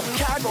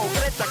모욕하고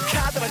그랬다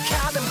카드라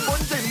카는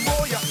분들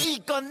모여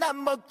이건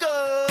안 먹어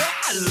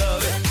I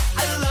love it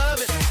I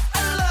love it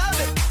I love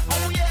it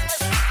oh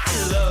yes I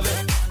love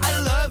it I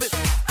love it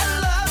I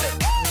love it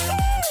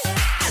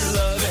I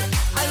love it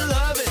I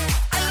love it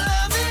I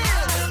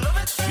love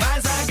it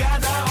만사가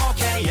다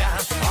오케이야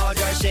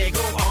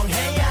어절시고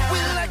엉해야 We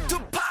like to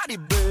party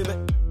baby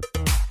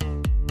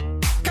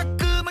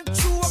가끔은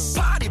추억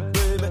party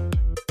baby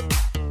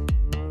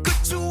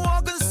그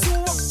추억은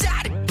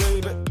수억짜리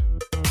baby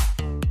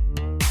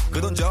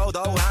그 돈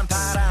줘도 안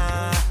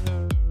팔아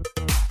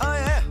oh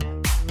yeah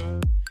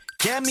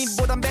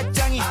개미보단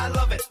배짱이 I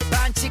love it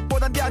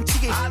반칙보단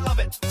변칙이 I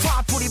love it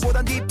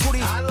화풀이보단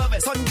뒤풀이 I love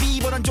it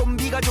선비보단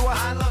좀비가 좋아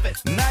I love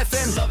it 날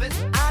팬 love it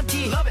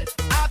안티 love it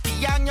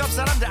앞뒤 양옆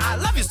사람들 I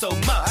love you so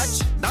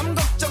much 남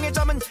걱정의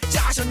점은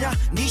짜셨냐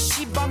네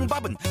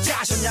시방밥은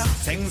짜셨냐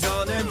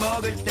생선을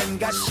먹을 땐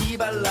가시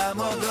발라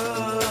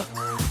먹어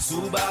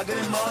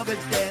수박을 먹을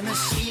때는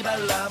씨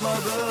발라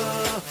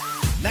먹어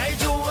날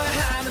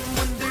좋아하는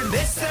분들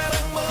내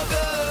사랑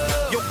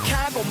먹어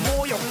욕하고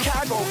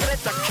모욕하고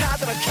그랬다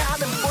카드라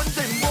카는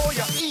분들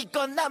모여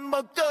이건 안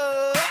먹어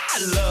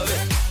I love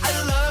it I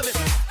love it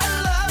I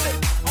love it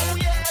oh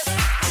yes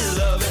I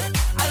love it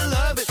I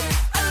love it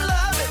I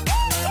love it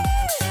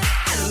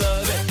I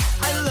love it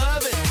I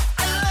love it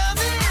I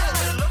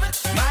love it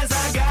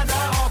만사가 다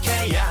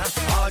오케이야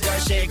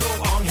어절시고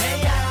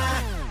엉해야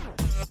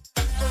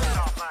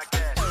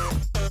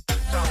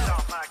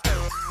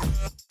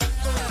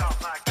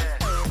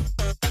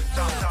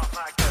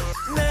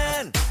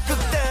난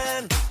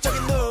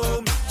극단적인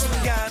놈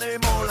중간을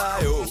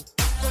몰라요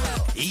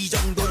이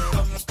정도는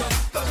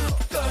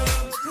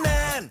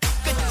난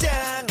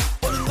끝장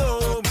보는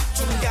놈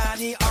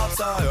중간이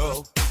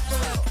없어요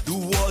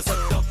누워서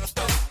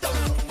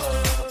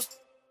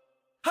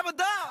한 번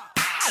더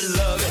I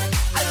love it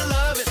I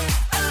love it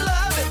I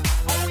love it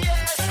oh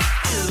yes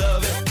I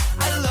love it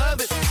I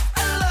love it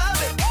I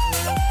love it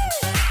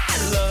I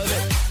love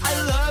it I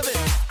love it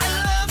I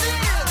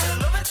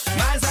love it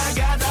만사가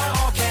다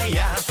오케이야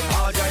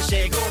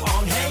어절시고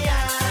엉해야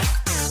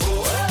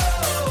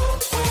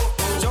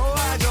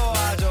좋아 좋아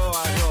좋아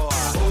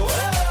좋아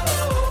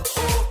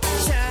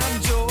참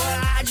좋아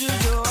아주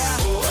좋아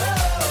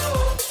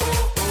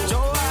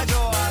좋아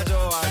좋아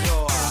좋아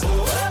좋아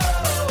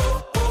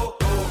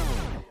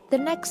The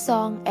next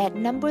song at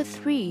number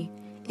 3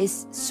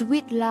 is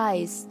Sweet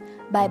Lies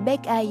by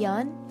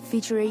Baekhyun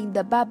featuring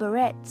the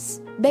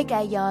Barbarettes.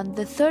 Baekhyun,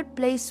 the third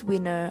place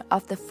winner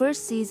of the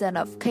first season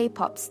of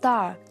K-Pop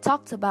Star,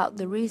 talked about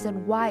the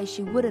reason why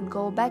she wouldn't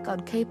go back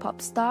on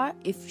K-Pop Star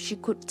if she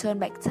could turn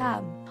back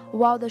time.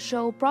 While the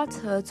show brought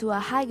her to a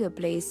higher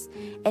place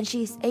and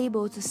she is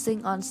able to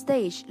sing on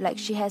stage like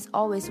she has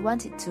always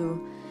wanted to,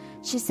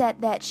 she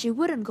said that she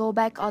wouldn't go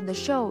back on the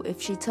show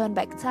if she turned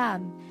back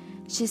time.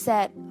 She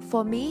said,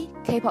 "For me,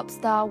 K-Pop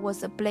Star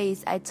was a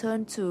place I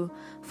turned to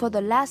for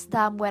the last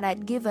time when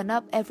I'd given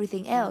up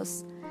everything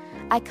else.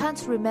 I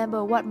can't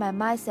remember what my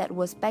mindset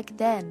was back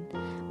then,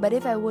 but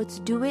if I were to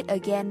do it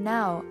again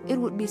now, it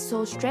would be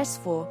so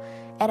stressful,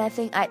 and I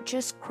think I'd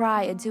just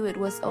cry until it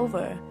was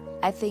over.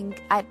 I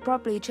think I'd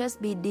probably just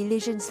be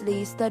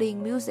diligently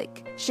studying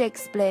music," she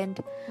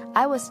explained.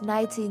 "I was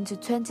 19 to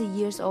 20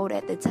 years old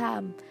at the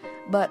time,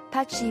 but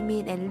Park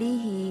Ji-min and Lee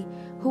Hee,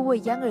 who were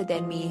younger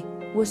than me,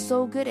 were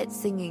so good at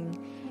singing,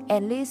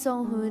 and Lee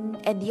Sung-hoon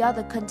and the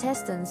other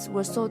contestants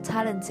were so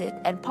talented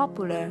and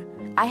popular.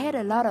 I had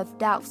a lot of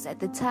doubts at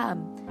the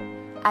time.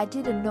 I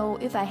didn't know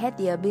if I had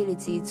the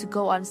ability to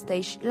go on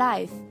stage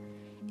live.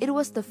 It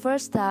was the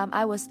first time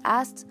I was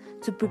asked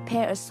to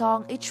prepare a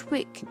song each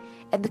week,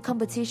 and the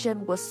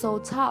competition was so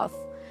tough.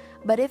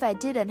 But if I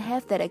didn't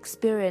have that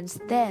experience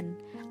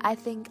then, I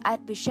think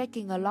I'd be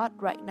shaking a lot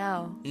right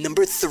now."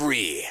 Number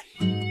 3.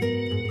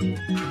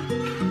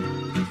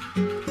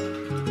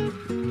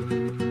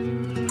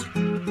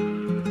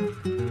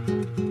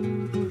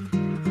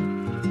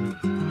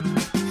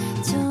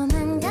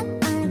 조만간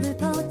얼굴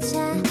보자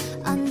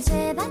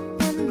언제 밥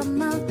한번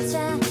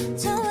먹자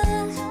좋아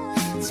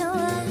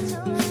좋아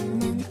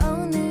난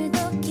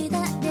오늘도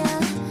기다려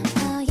더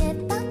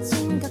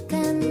예뻐진 것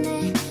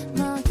같네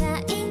뭐가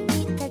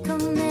이리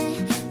달콤해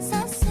So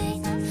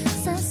sweet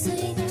so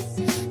sweet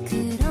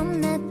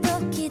그럼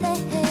나도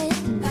기대해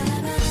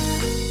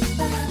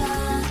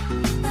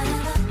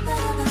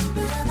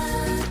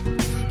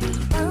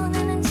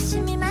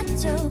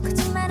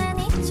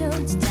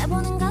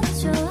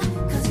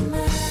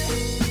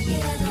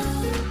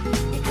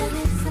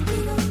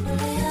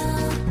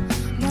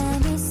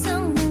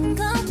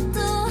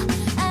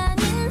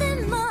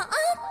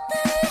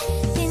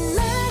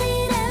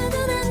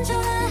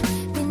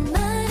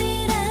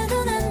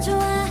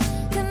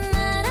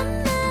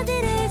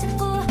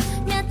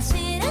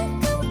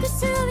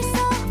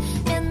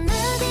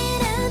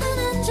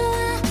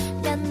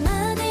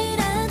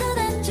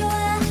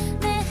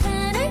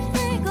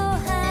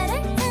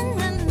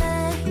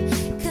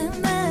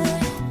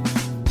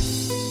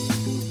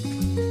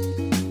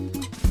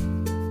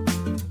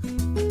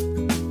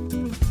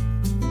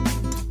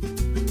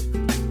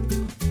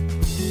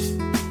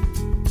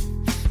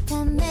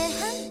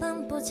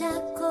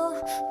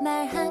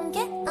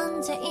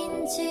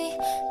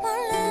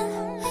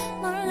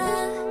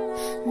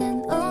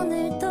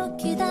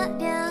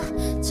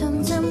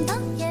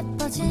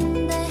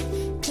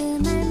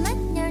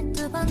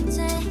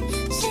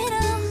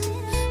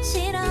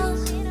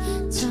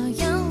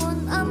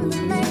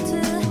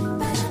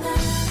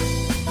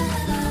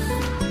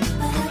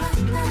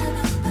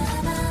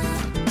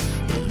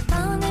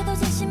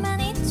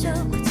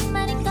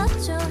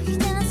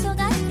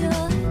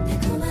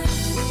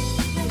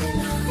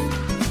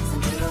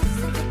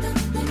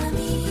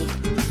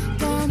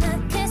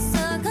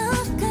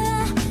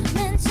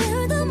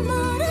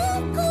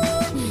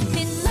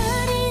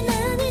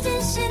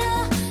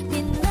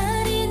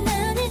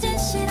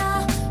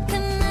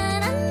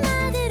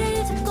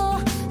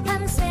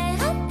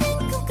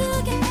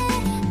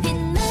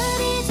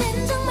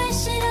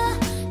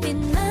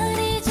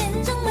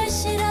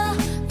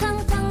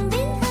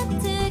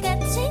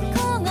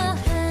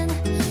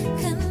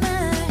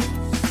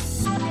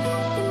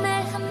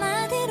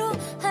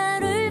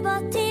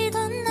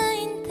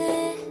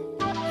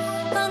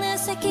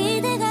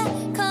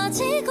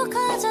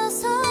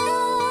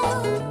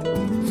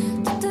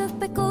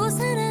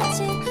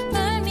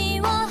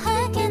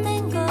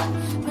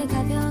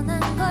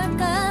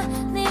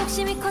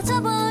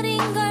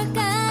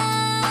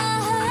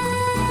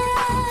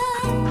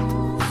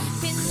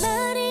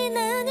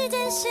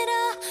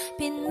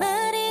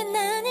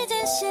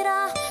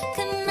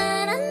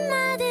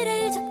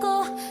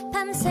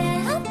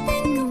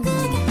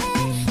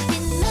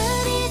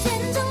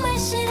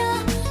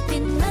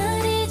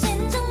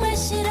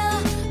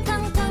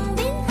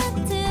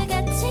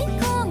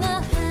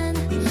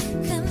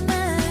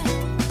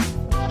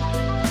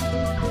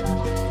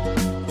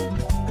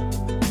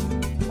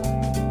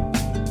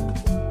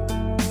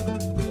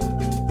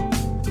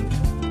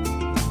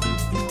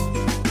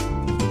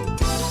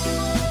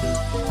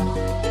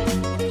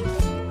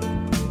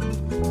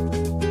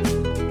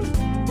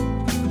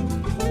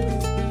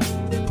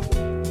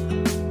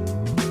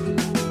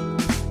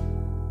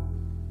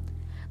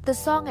The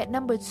song at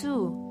number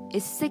 2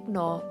 is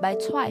Signal by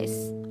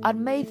Twice.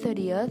 On May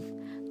 30th,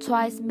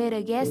 Twice made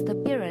a guest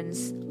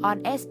appearance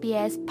on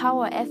SBS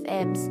Power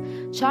FM's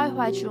Choi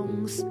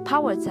Hwa-jung's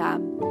Power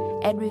Time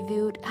and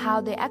revealed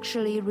how they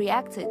actually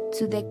reacted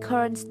to their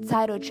current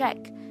title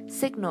track,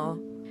 Signal.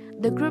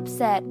 The group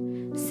said,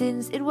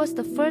 since it was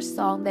the first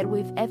song that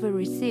we've ever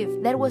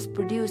received that was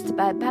produced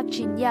by Park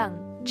Jin-young,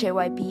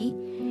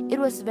 JYP, it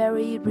was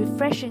very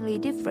refreshingly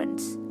different.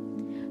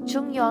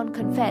 Jungyeon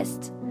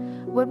confessed,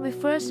 when we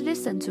first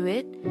listened to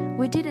it,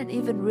 we didn't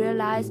even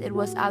realize it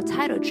was our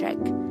title track,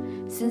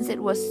 since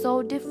it was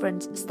so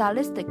different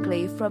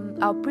stylistically from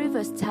our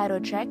previous title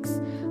tracks.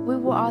 We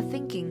were all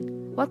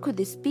thinking, what could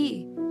this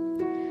be?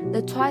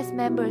 The Twice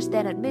members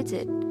then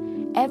admitted,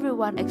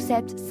 everyone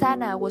except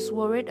Sana was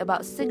worried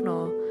about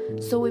Signal,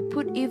 so we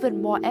put even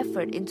more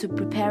effort into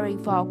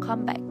preparing for our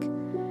comeback.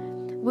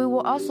 We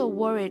were also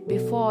worried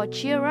before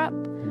Cheer Up,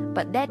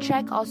 but that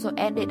track also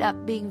ended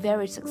up being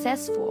very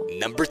successful.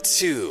 Number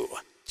 2.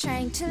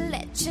 Trying to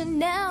let you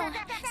know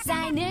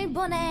사인을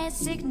보내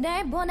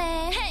시그널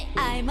보내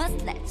I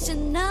must let you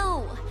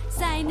know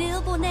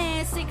사인을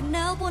보내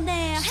시그널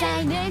보내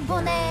사인을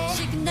보내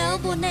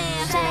시그널 보내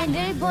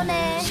사인을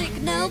보내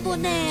시그널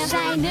보내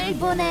사인을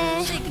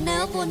보내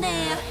시그널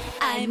보내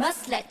I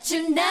must let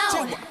you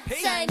know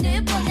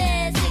사인을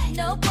보내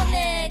시그널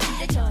보내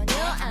근데 전혀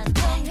안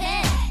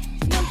통해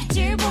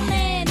눈빛을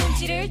보내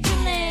눈치를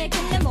주네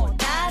근데 못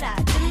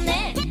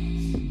알아듣네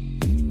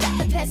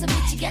답답해서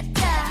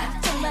미치겠다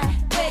정말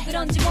왜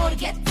그런지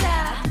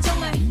모르겠다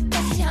정말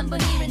다시 한번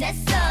힘을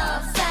냈어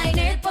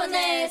사인을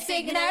보내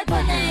시그널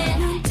보내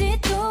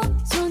눈짓도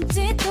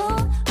손짓도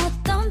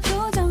어떤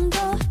표정도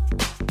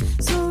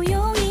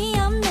소용이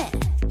없네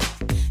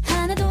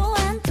하나도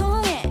안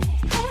통해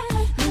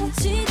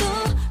눈치도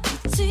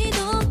코치도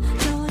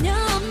전혀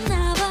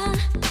없나 봐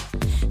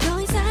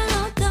더 이상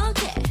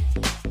어떻게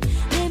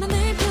내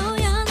맘을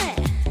표현해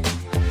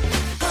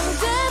어느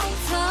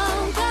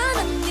때부턴가 난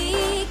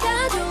네가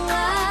좋아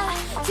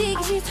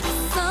지기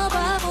싫었어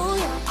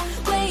바보야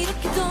왜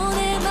이렇게도 내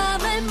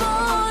맘을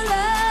몰라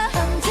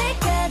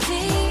언제까지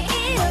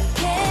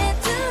이렇게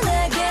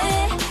둔하게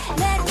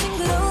날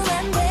친구로만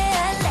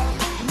대할래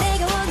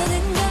내가 원하는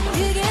건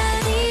그게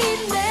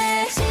아닌데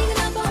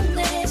시그널 보내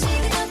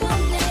시그널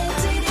보내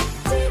찌릿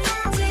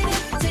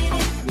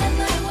난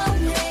너를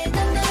원해 난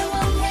너를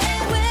원해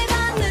왜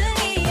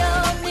반응이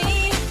없니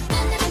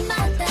만나는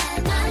마다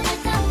말할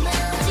것만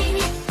찌릿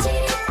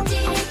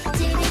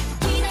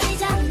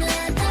기다리잖아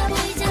다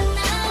보이잖아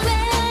왜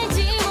알지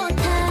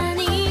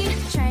못하니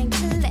Trying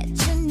to let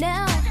you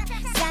know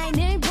사인을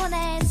보내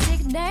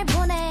시그널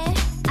보내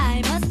I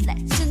must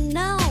let you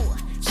know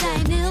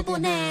사인을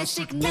보내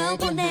시그널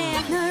보내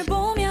널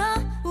보며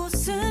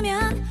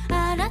웃으면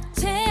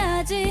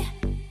알아채야지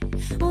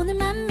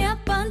오늘만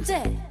몇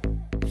번째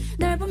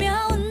널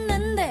보며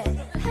웃는데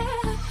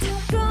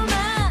자꾸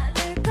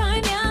말을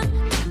걸면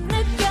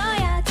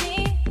느껴야지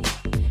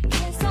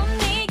계속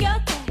네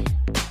곁에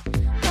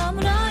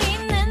머물러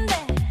있는데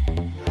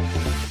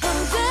어느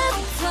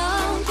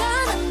때부턴가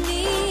난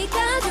네가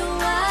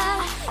좋아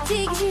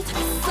지기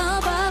싫었어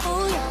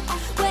바보야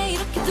왜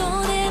이렇게도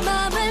내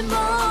맘을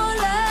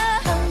몰라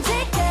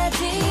언제까지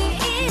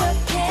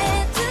이렇게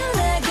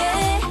둔하게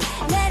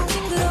날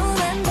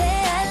친구로만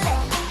대할래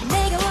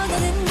내가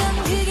원하는 건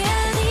그게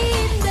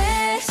아닌데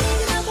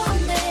시그널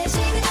보내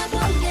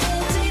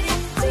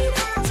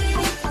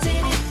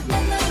찌릿 난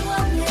너를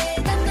원해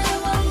난 너를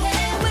원해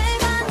왜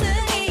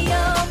반응이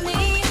없니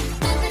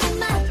만나는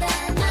마다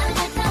말할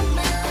것만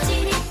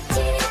찌릿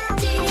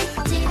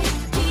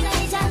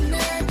기다리잖아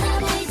다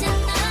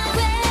보이잖아 왜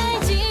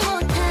알지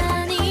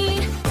못하니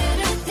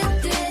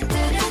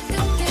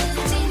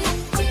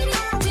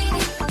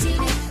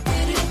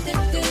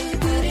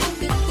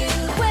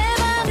왜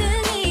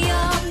반응이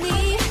없니 왜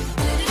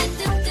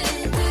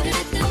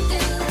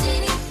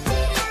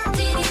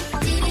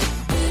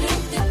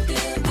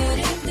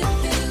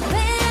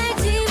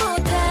알지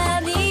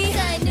못하니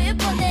사인을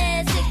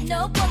보내 시그널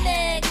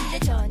보내 근데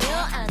전혀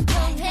안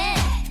통해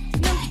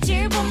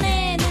눈빛을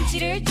보내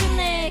눈치를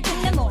주네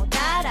근데 못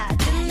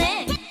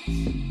알아듣네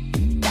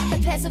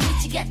답답해서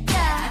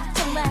미치겠다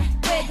정말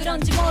왜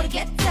그런지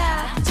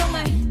모르겠다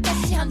정말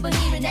다시 한번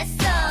힘을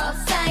냈어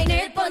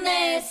사인을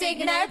보내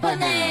시그널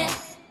보내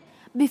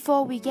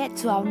Before we get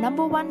to our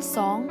number 1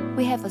 song,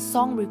 we have a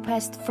song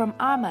request from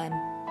Arman.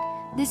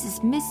 This is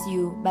Miss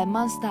You by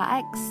Monster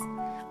X.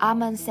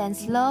 Arman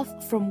sends love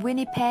from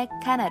Winnipeg,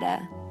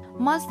 Canada.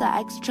 Monster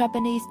X's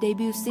Japanese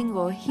debut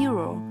single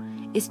Hero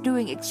is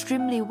doing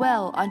extremely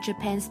well on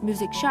Japan's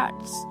music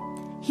charts.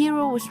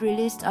 Hero was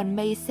released on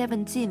May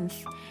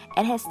 17th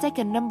and has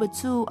taken number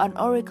 2 on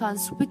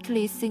Oricon's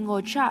weekly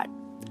single chart.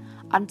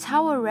 On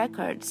Tower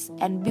Records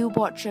and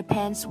Billboard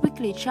Japan's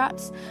weekly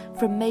charts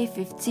from May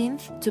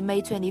 15th to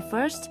May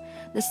 21st,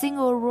 the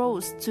single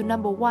rose to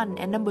number 1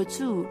 and number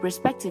 2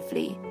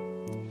 respectively.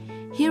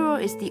 Hero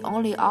is the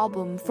only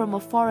album from a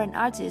foreign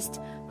artist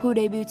who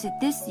debuted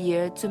this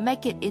year to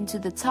make it into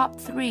the top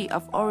 3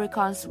 of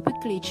Oricon's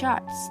weekly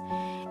charts.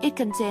 It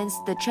contains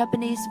the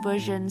Japanese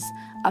versions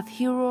of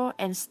Hero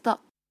and Stuck.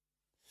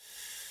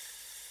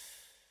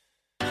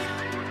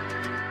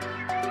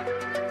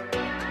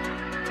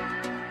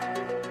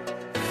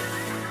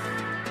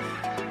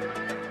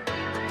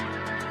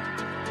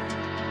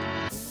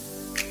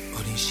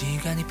 우린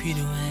시간이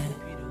필요해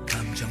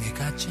감정에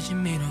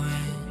갇혀진 미로에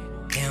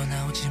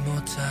헤어나오지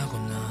못하고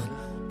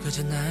넌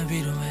그저 날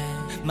위로해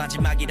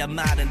마지막이란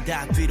말은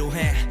다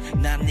뒤로해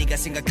난 네가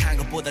생각한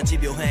것보다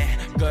집요해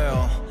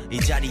Girl 이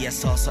자리에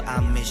서서 I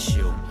miss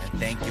you and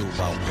thank you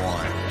I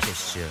wanna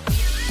kiss you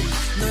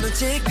너는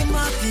지금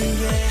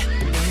어디에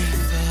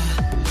있어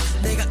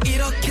내가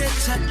이렇게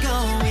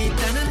찾고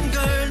있다는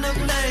걸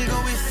넌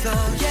알고 있어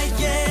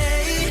yeah,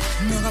 yeah.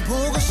 너가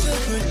보고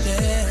싶을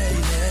때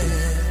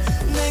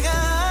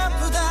내가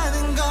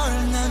아프다는 걸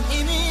난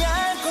이미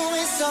알고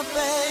있어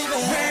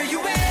baby Where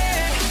you at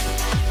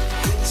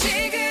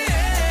지금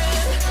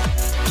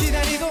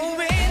기다리고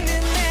있는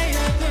내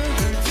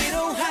얼굴을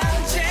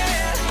뒤로한 채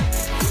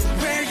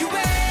Where you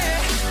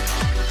at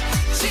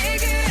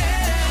지금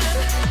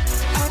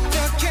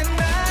어떻게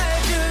날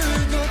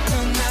두고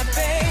떠나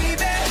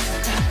baby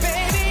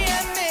Baby I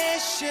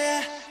miss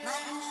you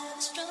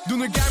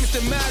눈을 감을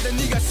때마다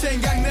네가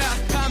생각나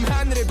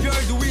밤하늘의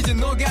별도 이제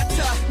너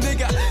같아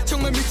내가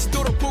정말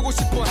미치도록 보고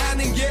싶어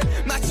하는 게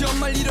마치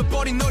엄마를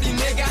잃어버린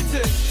어린애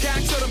같아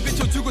태양처럼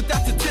비춰주고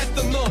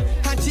따뜻했던 너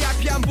한치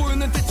앞이 안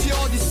보이는 대체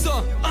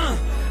어딨어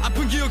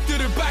아픈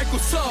기억들을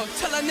밟고서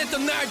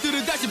찬란했던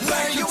날들을 다시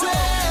밝혀줘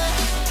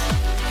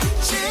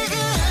지금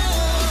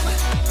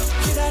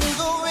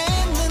기다리고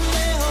있는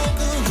내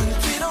얼굴을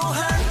뒤로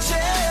한 채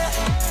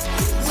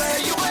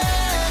Where you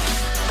at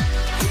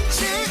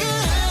지금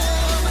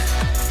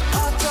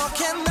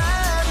어떻게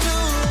날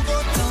두고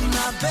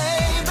떠나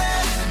baby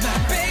My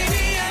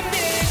baby I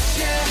miss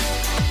you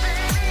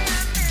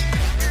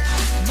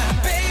My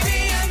baby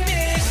I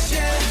miss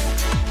you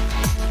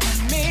I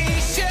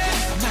miss you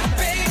My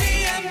baby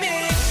I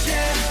miss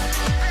you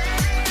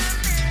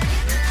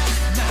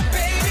My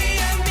baby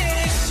I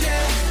miss you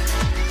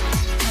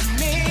I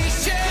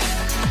miss you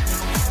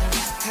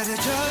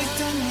가려져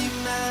있던 네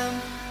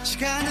맘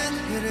시간은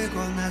흐르고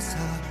나서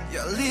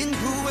열린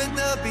후에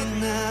더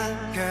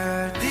빛나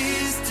Girl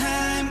this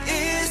time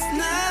is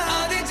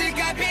now 어딘지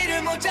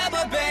갈피를 못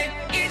잡아 babe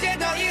이제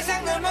더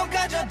이상 널 못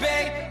가져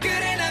babe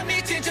그래 난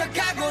미친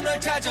척하고 널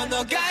찾아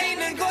너가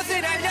있는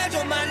곳을 알려줘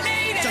my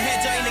lady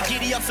정해져 있는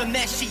길이 없어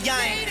내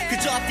시야에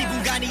그저 앞뒤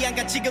분간이 안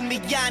가 지금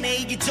미안해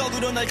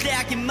이기적으로 널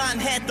대하기만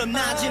했던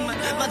나지만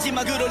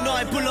마지막으로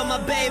널 불러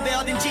my baby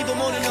어딘지도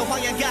모르는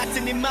황양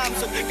같은 네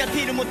맘속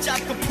갈피를 못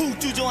잡고 푹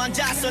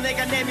주저앉았어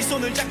내가 내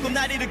미소를 잡고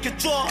날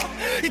일으켜줘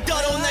이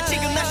더러운 날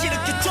지금 다시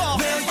일으켜줘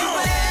Where you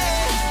at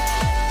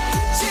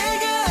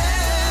지금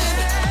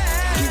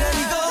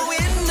기다리고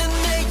있는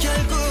내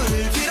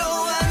얼굴을 뒤로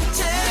한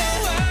채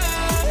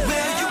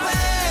Where you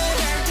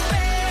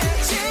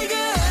at 지금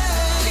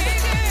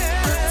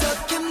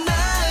어떻게 날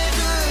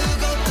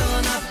두고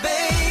떠나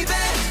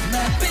baby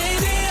My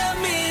baby I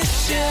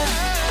miss you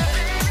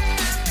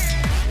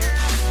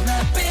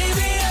My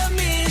baby I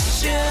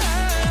miss you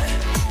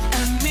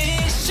I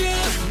miss you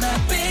My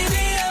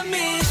baby I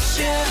miss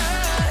you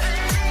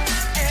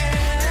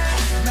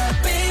My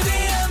baby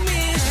I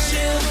miss you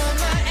You are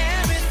my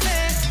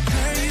everything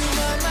Girl you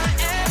are my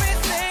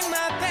everything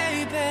my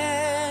baby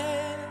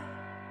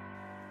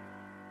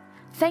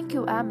Thank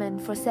you, Amen,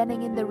 for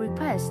sending in the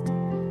request.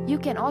 You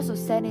can also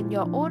send in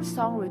your own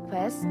song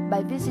requests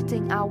by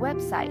visiting our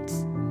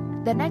websites.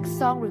 The next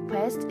song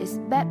request is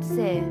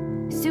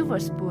Bepse, Silver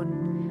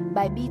Spoon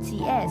by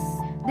BTS.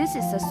 This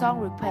is a song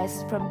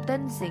request from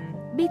Tenzing.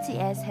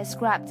 BTS has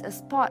grabbed a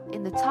spot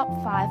in the top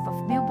 5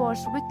 of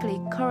Billboard's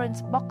weekly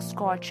current box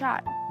score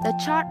chart. The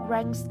chart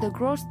ranks the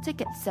gross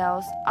ticket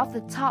sales of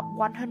the top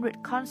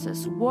 100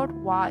 concerts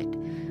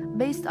worldwide,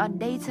 based on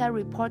data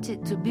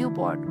reported to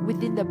Billboard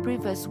within the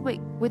previous week,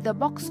 with the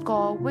box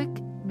score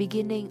week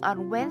beginning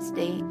on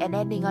Wednesday and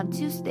ending on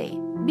Tuesday.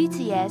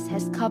 BTS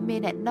has come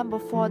in at number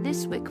 4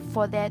 this week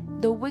for their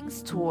The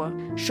Wings tour,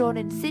 shown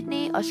in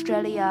Sydney,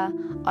 Australia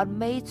on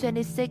May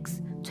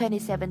 26,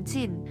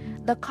 2017.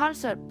 The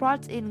concert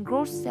brought in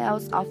gross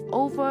sales of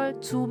over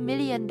 $2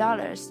 million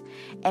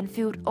and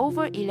filled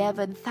over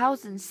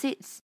 11,000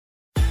 seats.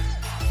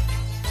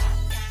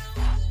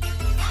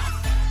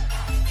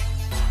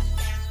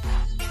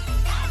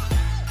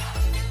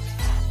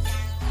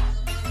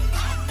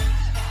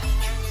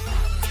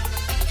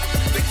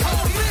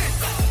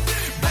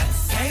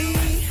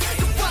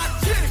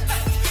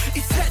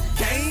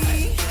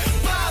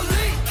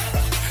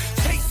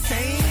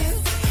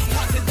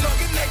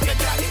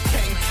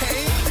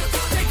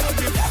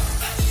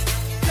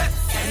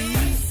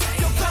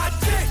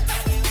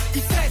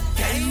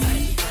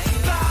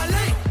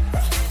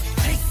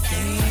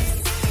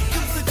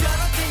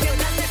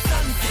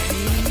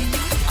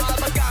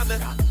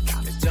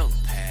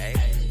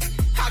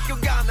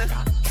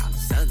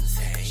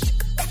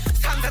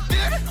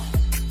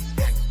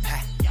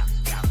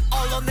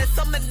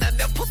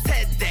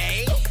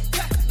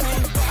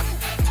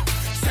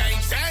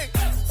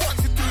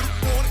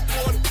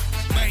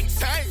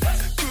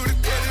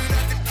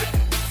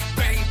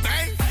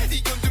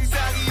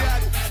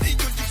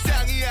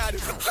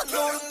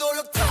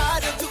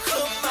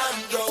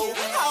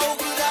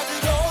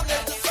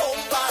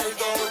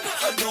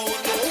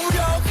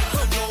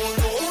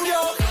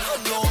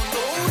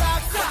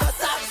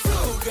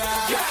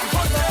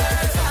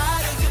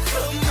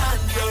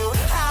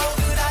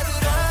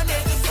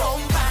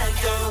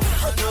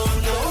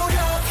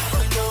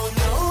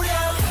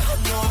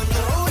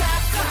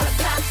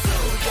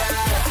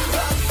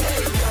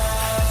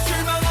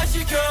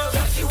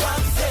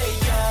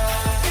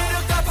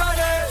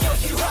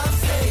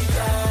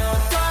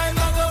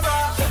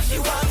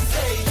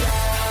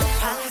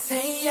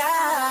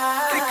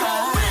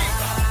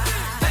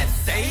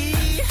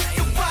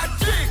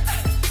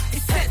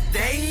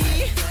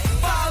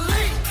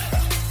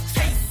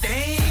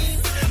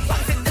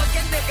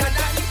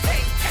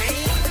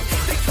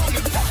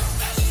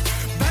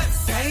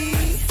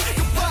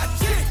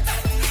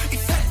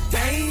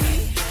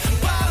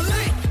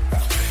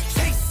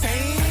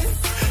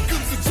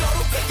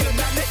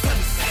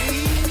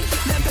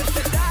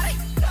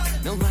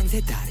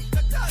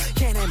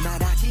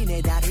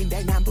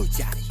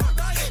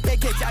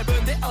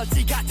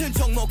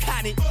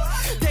 먹먹하니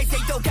They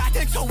say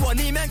똑같은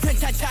초원이면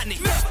괜찮잖니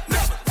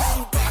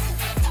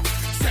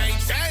Same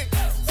same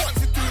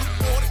Once you do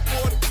the water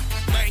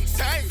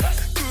Maintain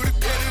그릇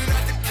배를 안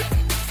듣게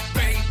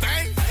Bang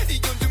bang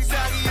이건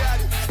중상이야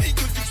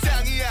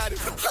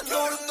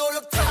한노력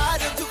노력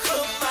타령도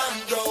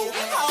그만둬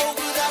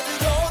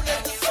아우그라들어 내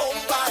두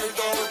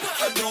손발도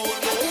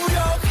한노력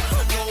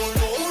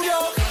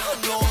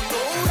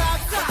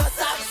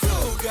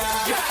싹수가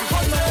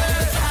한노력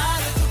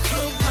타령도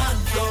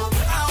그만둬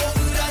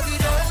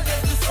아우그라들어 내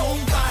두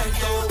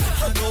손발도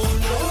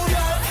한노력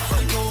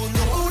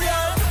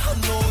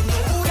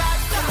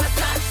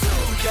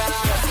싹수가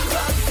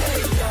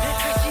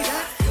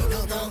너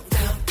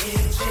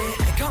농담이지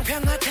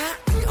공평하다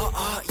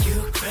you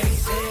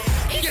crazy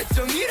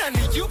예정이라니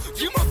you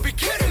must be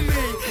kidding me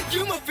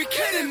you must be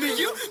kidding me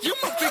you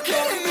must be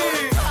kidding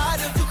me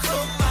하려도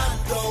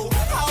그만둬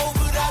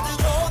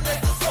아우그라들어 내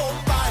두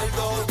손발도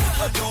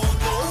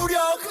한노력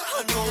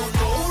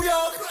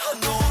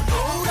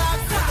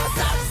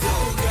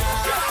싹수가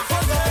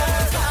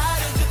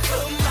하려도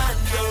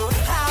그만둬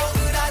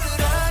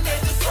아우그라들어 내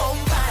두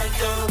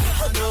손발도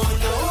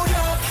한노력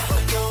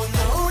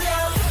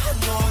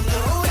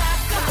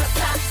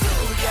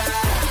싹수가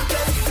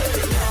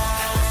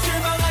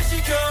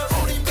실망하시고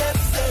우린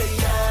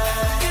뱁새야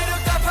이름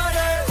갚아내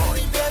우린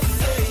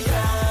뱁새야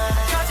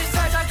같이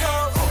살자고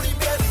우린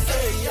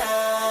뱁새야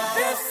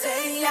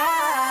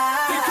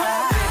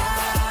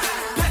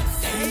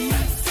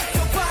너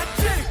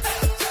봤지?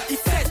 이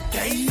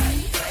세대이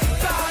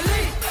빨리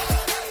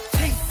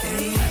탱탱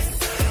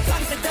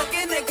밤새 덕에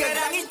내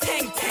거랑이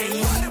탱탱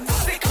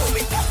They call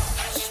me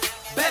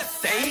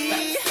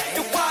뱁새이 너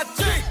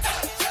봤지?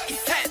 이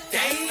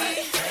세대이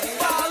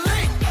빨리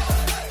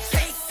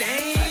탱탱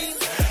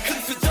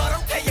금수저로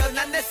태어난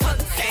내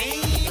선생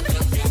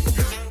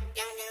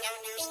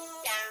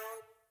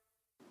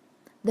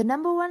The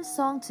number one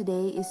song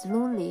today is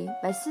Lonely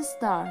by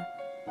Sistar.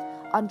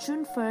 On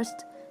June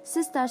 1st,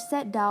 Sistar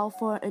sat down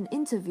for an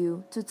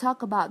interview to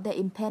talk about their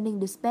impending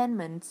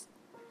disbandment.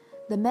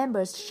 The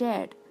members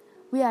shared,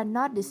 "We are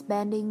not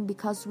disbanding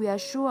because we are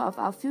sure of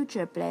our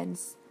future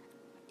plans.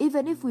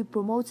 Even if we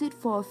promoted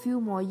for a few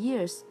more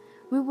years,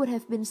 we would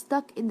have been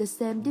stuck in the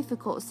same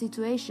difficult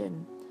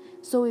situation.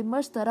 So we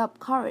mustered up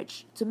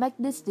courage to make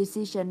this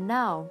decision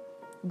now."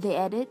 They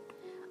added,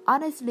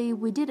 "Honestly,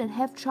 we didn't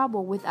have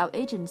trouble with our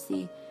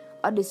agency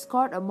or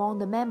discord among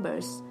the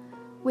members.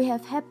 We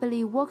have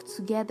happily worked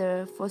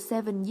together for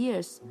 7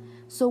 years,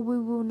 so we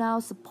will now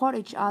support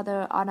each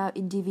other on our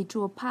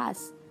individual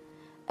paths.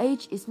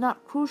 Age is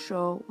not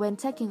crucial when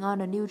taking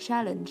on a new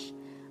challenge,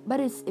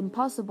 but it's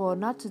impossible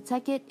not to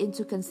take it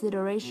into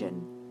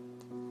consideration."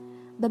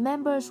 The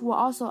members were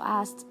also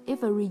asked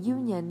if a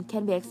reunion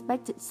can be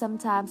expected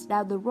sometimes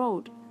down the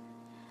road.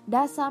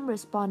 Dasam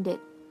responded,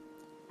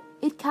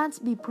 "It can't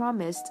be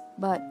promised,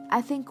 but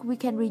I think we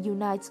can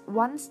reunite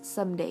once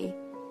someday.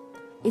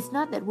 It's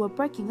not that we're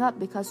breaking up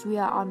because we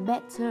are on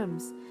bad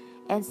terms,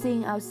 and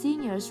seeing our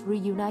seniors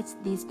reunite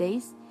these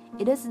days,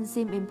 it doesn't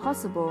seem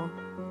impossible."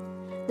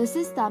 The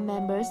Sistar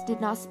members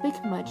did not speak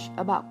much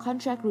about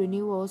contract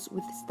renewals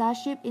with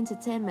Starship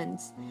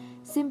Entertainment,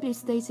 simply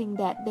stating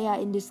that they are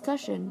in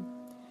discussion.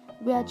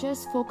 "We are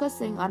just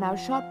focusing on our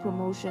short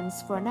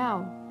promotions for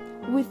now.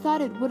 We thought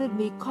it wouldn't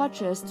be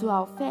courteous to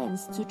our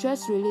fans to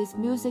just release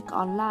music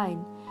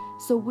online,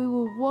 so we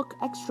will work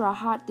extra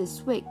hard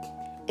this week."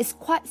 It's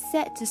quite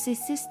sad to see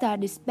Sistar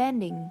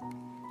disbanding.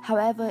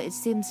 However, it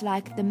seems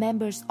like the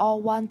members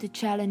all want to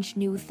challenge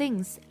new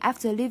things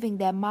after leaving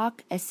their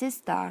mark as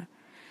Sistar.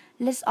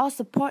 Let's all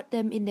support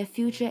them in their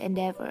future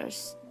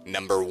endeavors.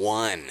 Number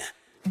 1.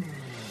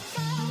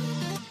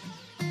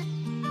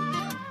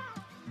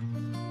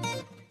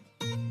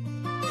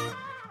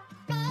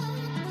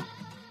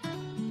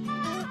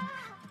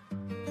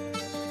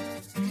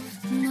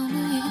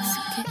 너무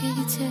익숙해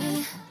이제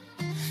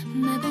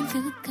매번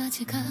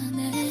끝까지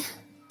가네.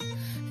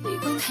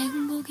 이건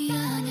행복이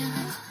아냐,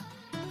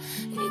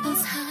 이건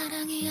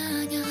사랑이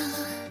아냐.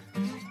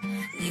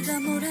 네가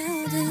뭘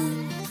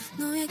해오든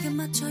너에게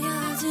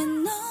맞춰야지.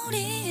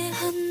 놀이의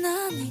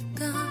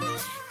하나니까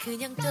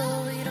그냥 또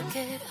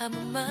이렇게 아무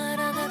말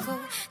안 하고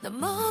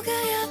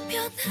넘어가야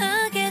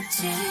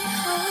편하겠지.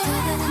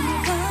 다가는 걸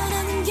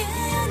바라는 게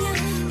아니야.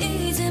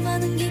 이제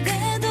많은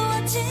기대도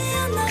하지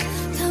않아.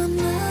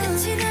 다만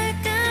끝이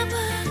날까봐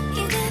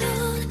이대로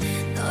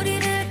널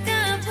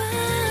잃을까봐.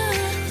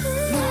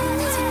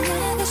 너는 이제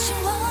내가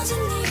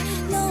쉬워지니.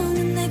 너는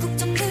내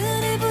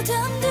걱정들이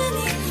부담되니.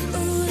 우린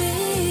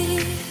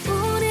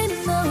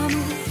너무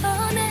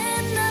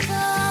뻔했나봐.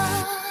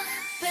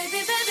 Baby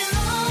baby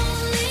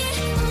lonely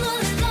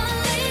lonely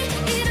lonely.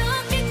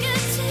 이렇게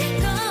끝인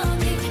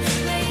거니.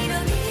 왜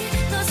이러니.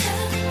 너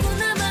자꾸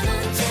나만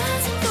혼자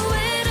자꾸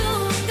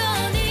외로운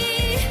거니.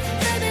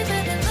 Baby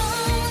baby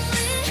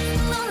lonely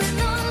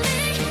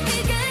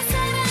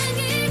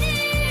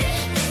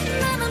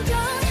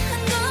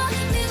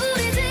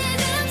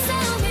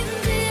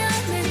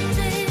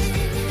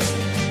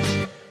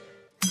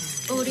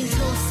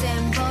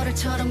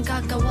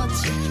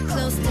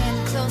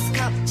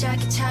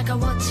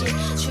차가웠지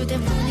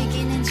주된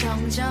분위기는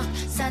정적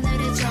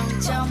싸늘해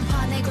점점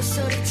화내고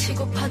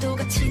소리치고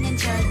파도가 튀는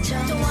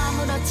절정 또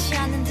아무렇지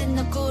않은 듯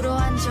너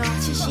꿇어앉아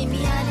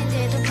진심이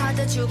아닌데도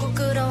받아주고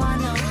끌어와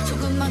너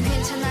조금만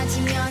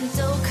괜찮아지면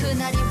또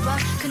그날이 와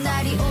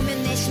그날이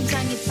오면 내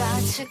심장이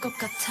빠질 것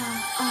같아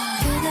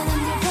그대는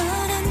날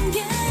바라는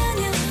게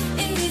아니야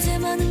이제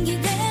많은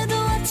기대도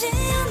하지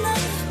않아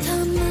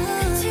더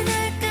멀지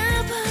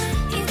날까봐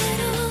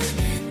이대로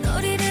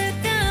널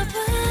잃을까봐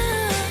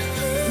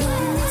넌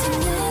이제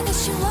내가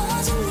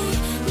쉬워졌니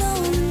넌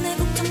내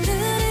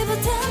걱정들이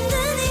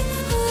부담되니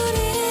우린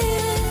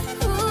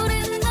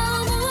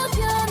너무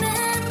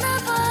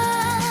변했나봐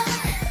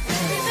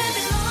Baby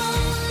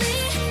lonely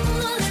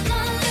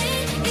lonely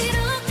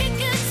이렇게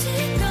끝일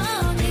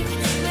거니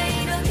왜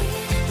이러니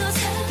너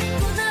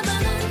자꾸 나만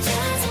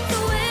혼자서 또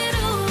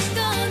외로운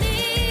거니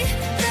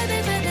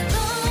Baby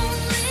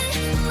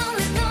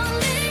lonely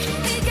lonely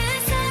이게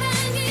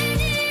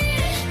사랑이니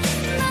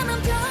나만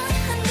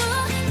변한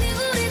거니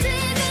우리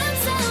지금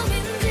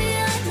싸움인지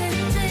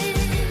아닌지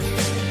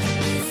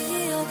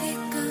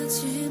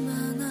여기까지만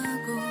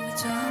하고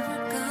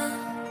잊어볼까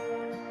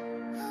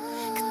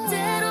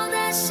그대로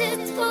다시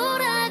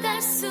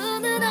돌아갈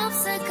수는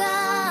없을까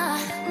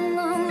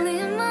Lonely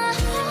my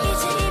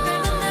이제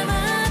이별만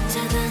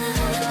남았잖아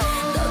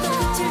너도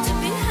끝을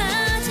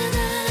준비하잖아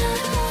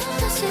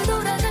다시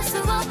돌아갈 수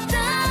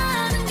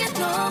없다는 게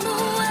너무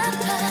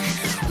아파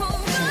Oh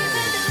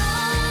baby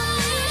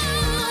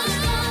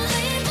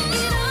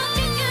이렇게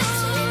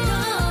끝일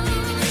거니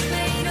왜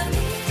이러니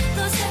너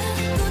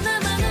자꾸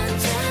나만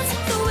혼자서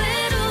또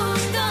외로운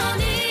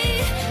거니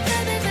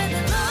Baby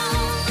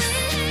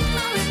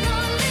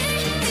lonely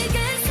이게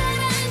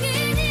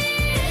사랑이니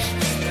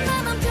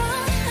나만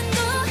변한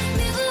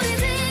거니 우리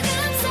지금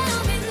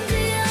싸움인지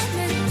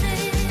아닌지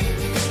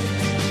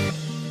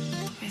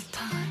With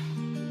time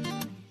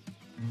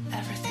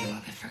everything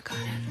will get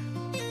forgotten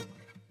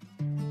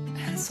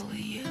and so will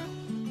you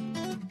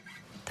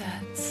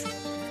That's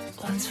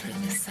what's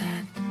really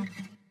sad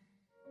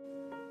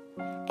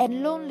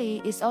And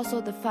Lonely is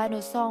also the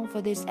final song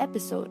for this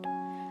episode.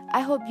 I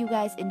hope you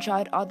guys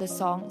enjoyed all the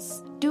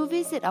songs. Do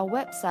visit our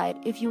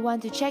website if you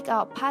want to check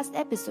out past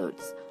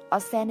episodes or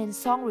send in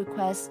song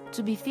requests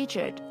to be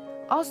featured.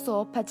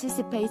 Also,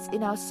 participate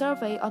in our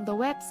survey on the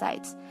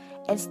website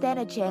and stand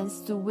a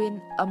chance to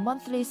win a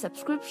monthly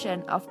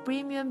subscription of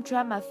Premium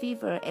Drama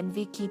Fever and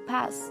Viki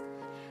Pass.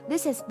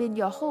 This has been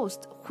your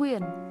host,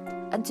 Huyên.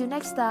 Until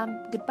next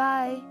time,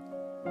 goodbye.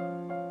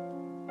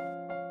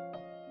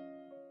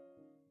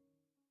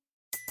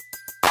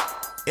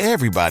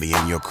 Everybody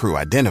in your crew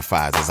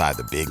identifies as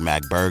either Big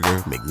Mac Burger,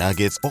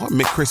 McNuggets, or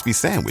McCrispy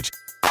Sandwich.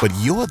 But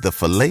you're the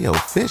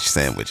Filet-O-Fish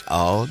Sandwich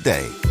all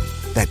day.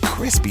 That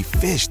crispy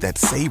fish, that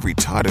savory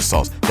tartar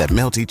sauce, that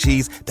melty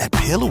cheese, that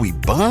pillowy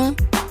bun.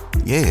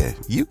 Yeah,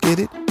 you get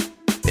it.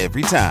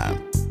 Every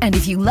time. And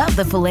if you love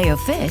the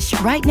Filet-O-Fish,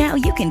 right now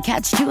you can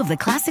catch two of the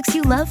classics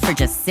you love for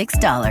just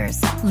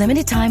 $6.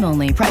 Limited time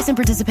only. Price and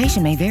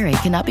participation may vary.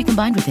 Cannot be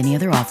combined with any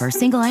other offer.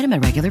 Single item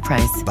at regular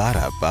price.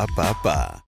 Ba-da-ba-ba-ba.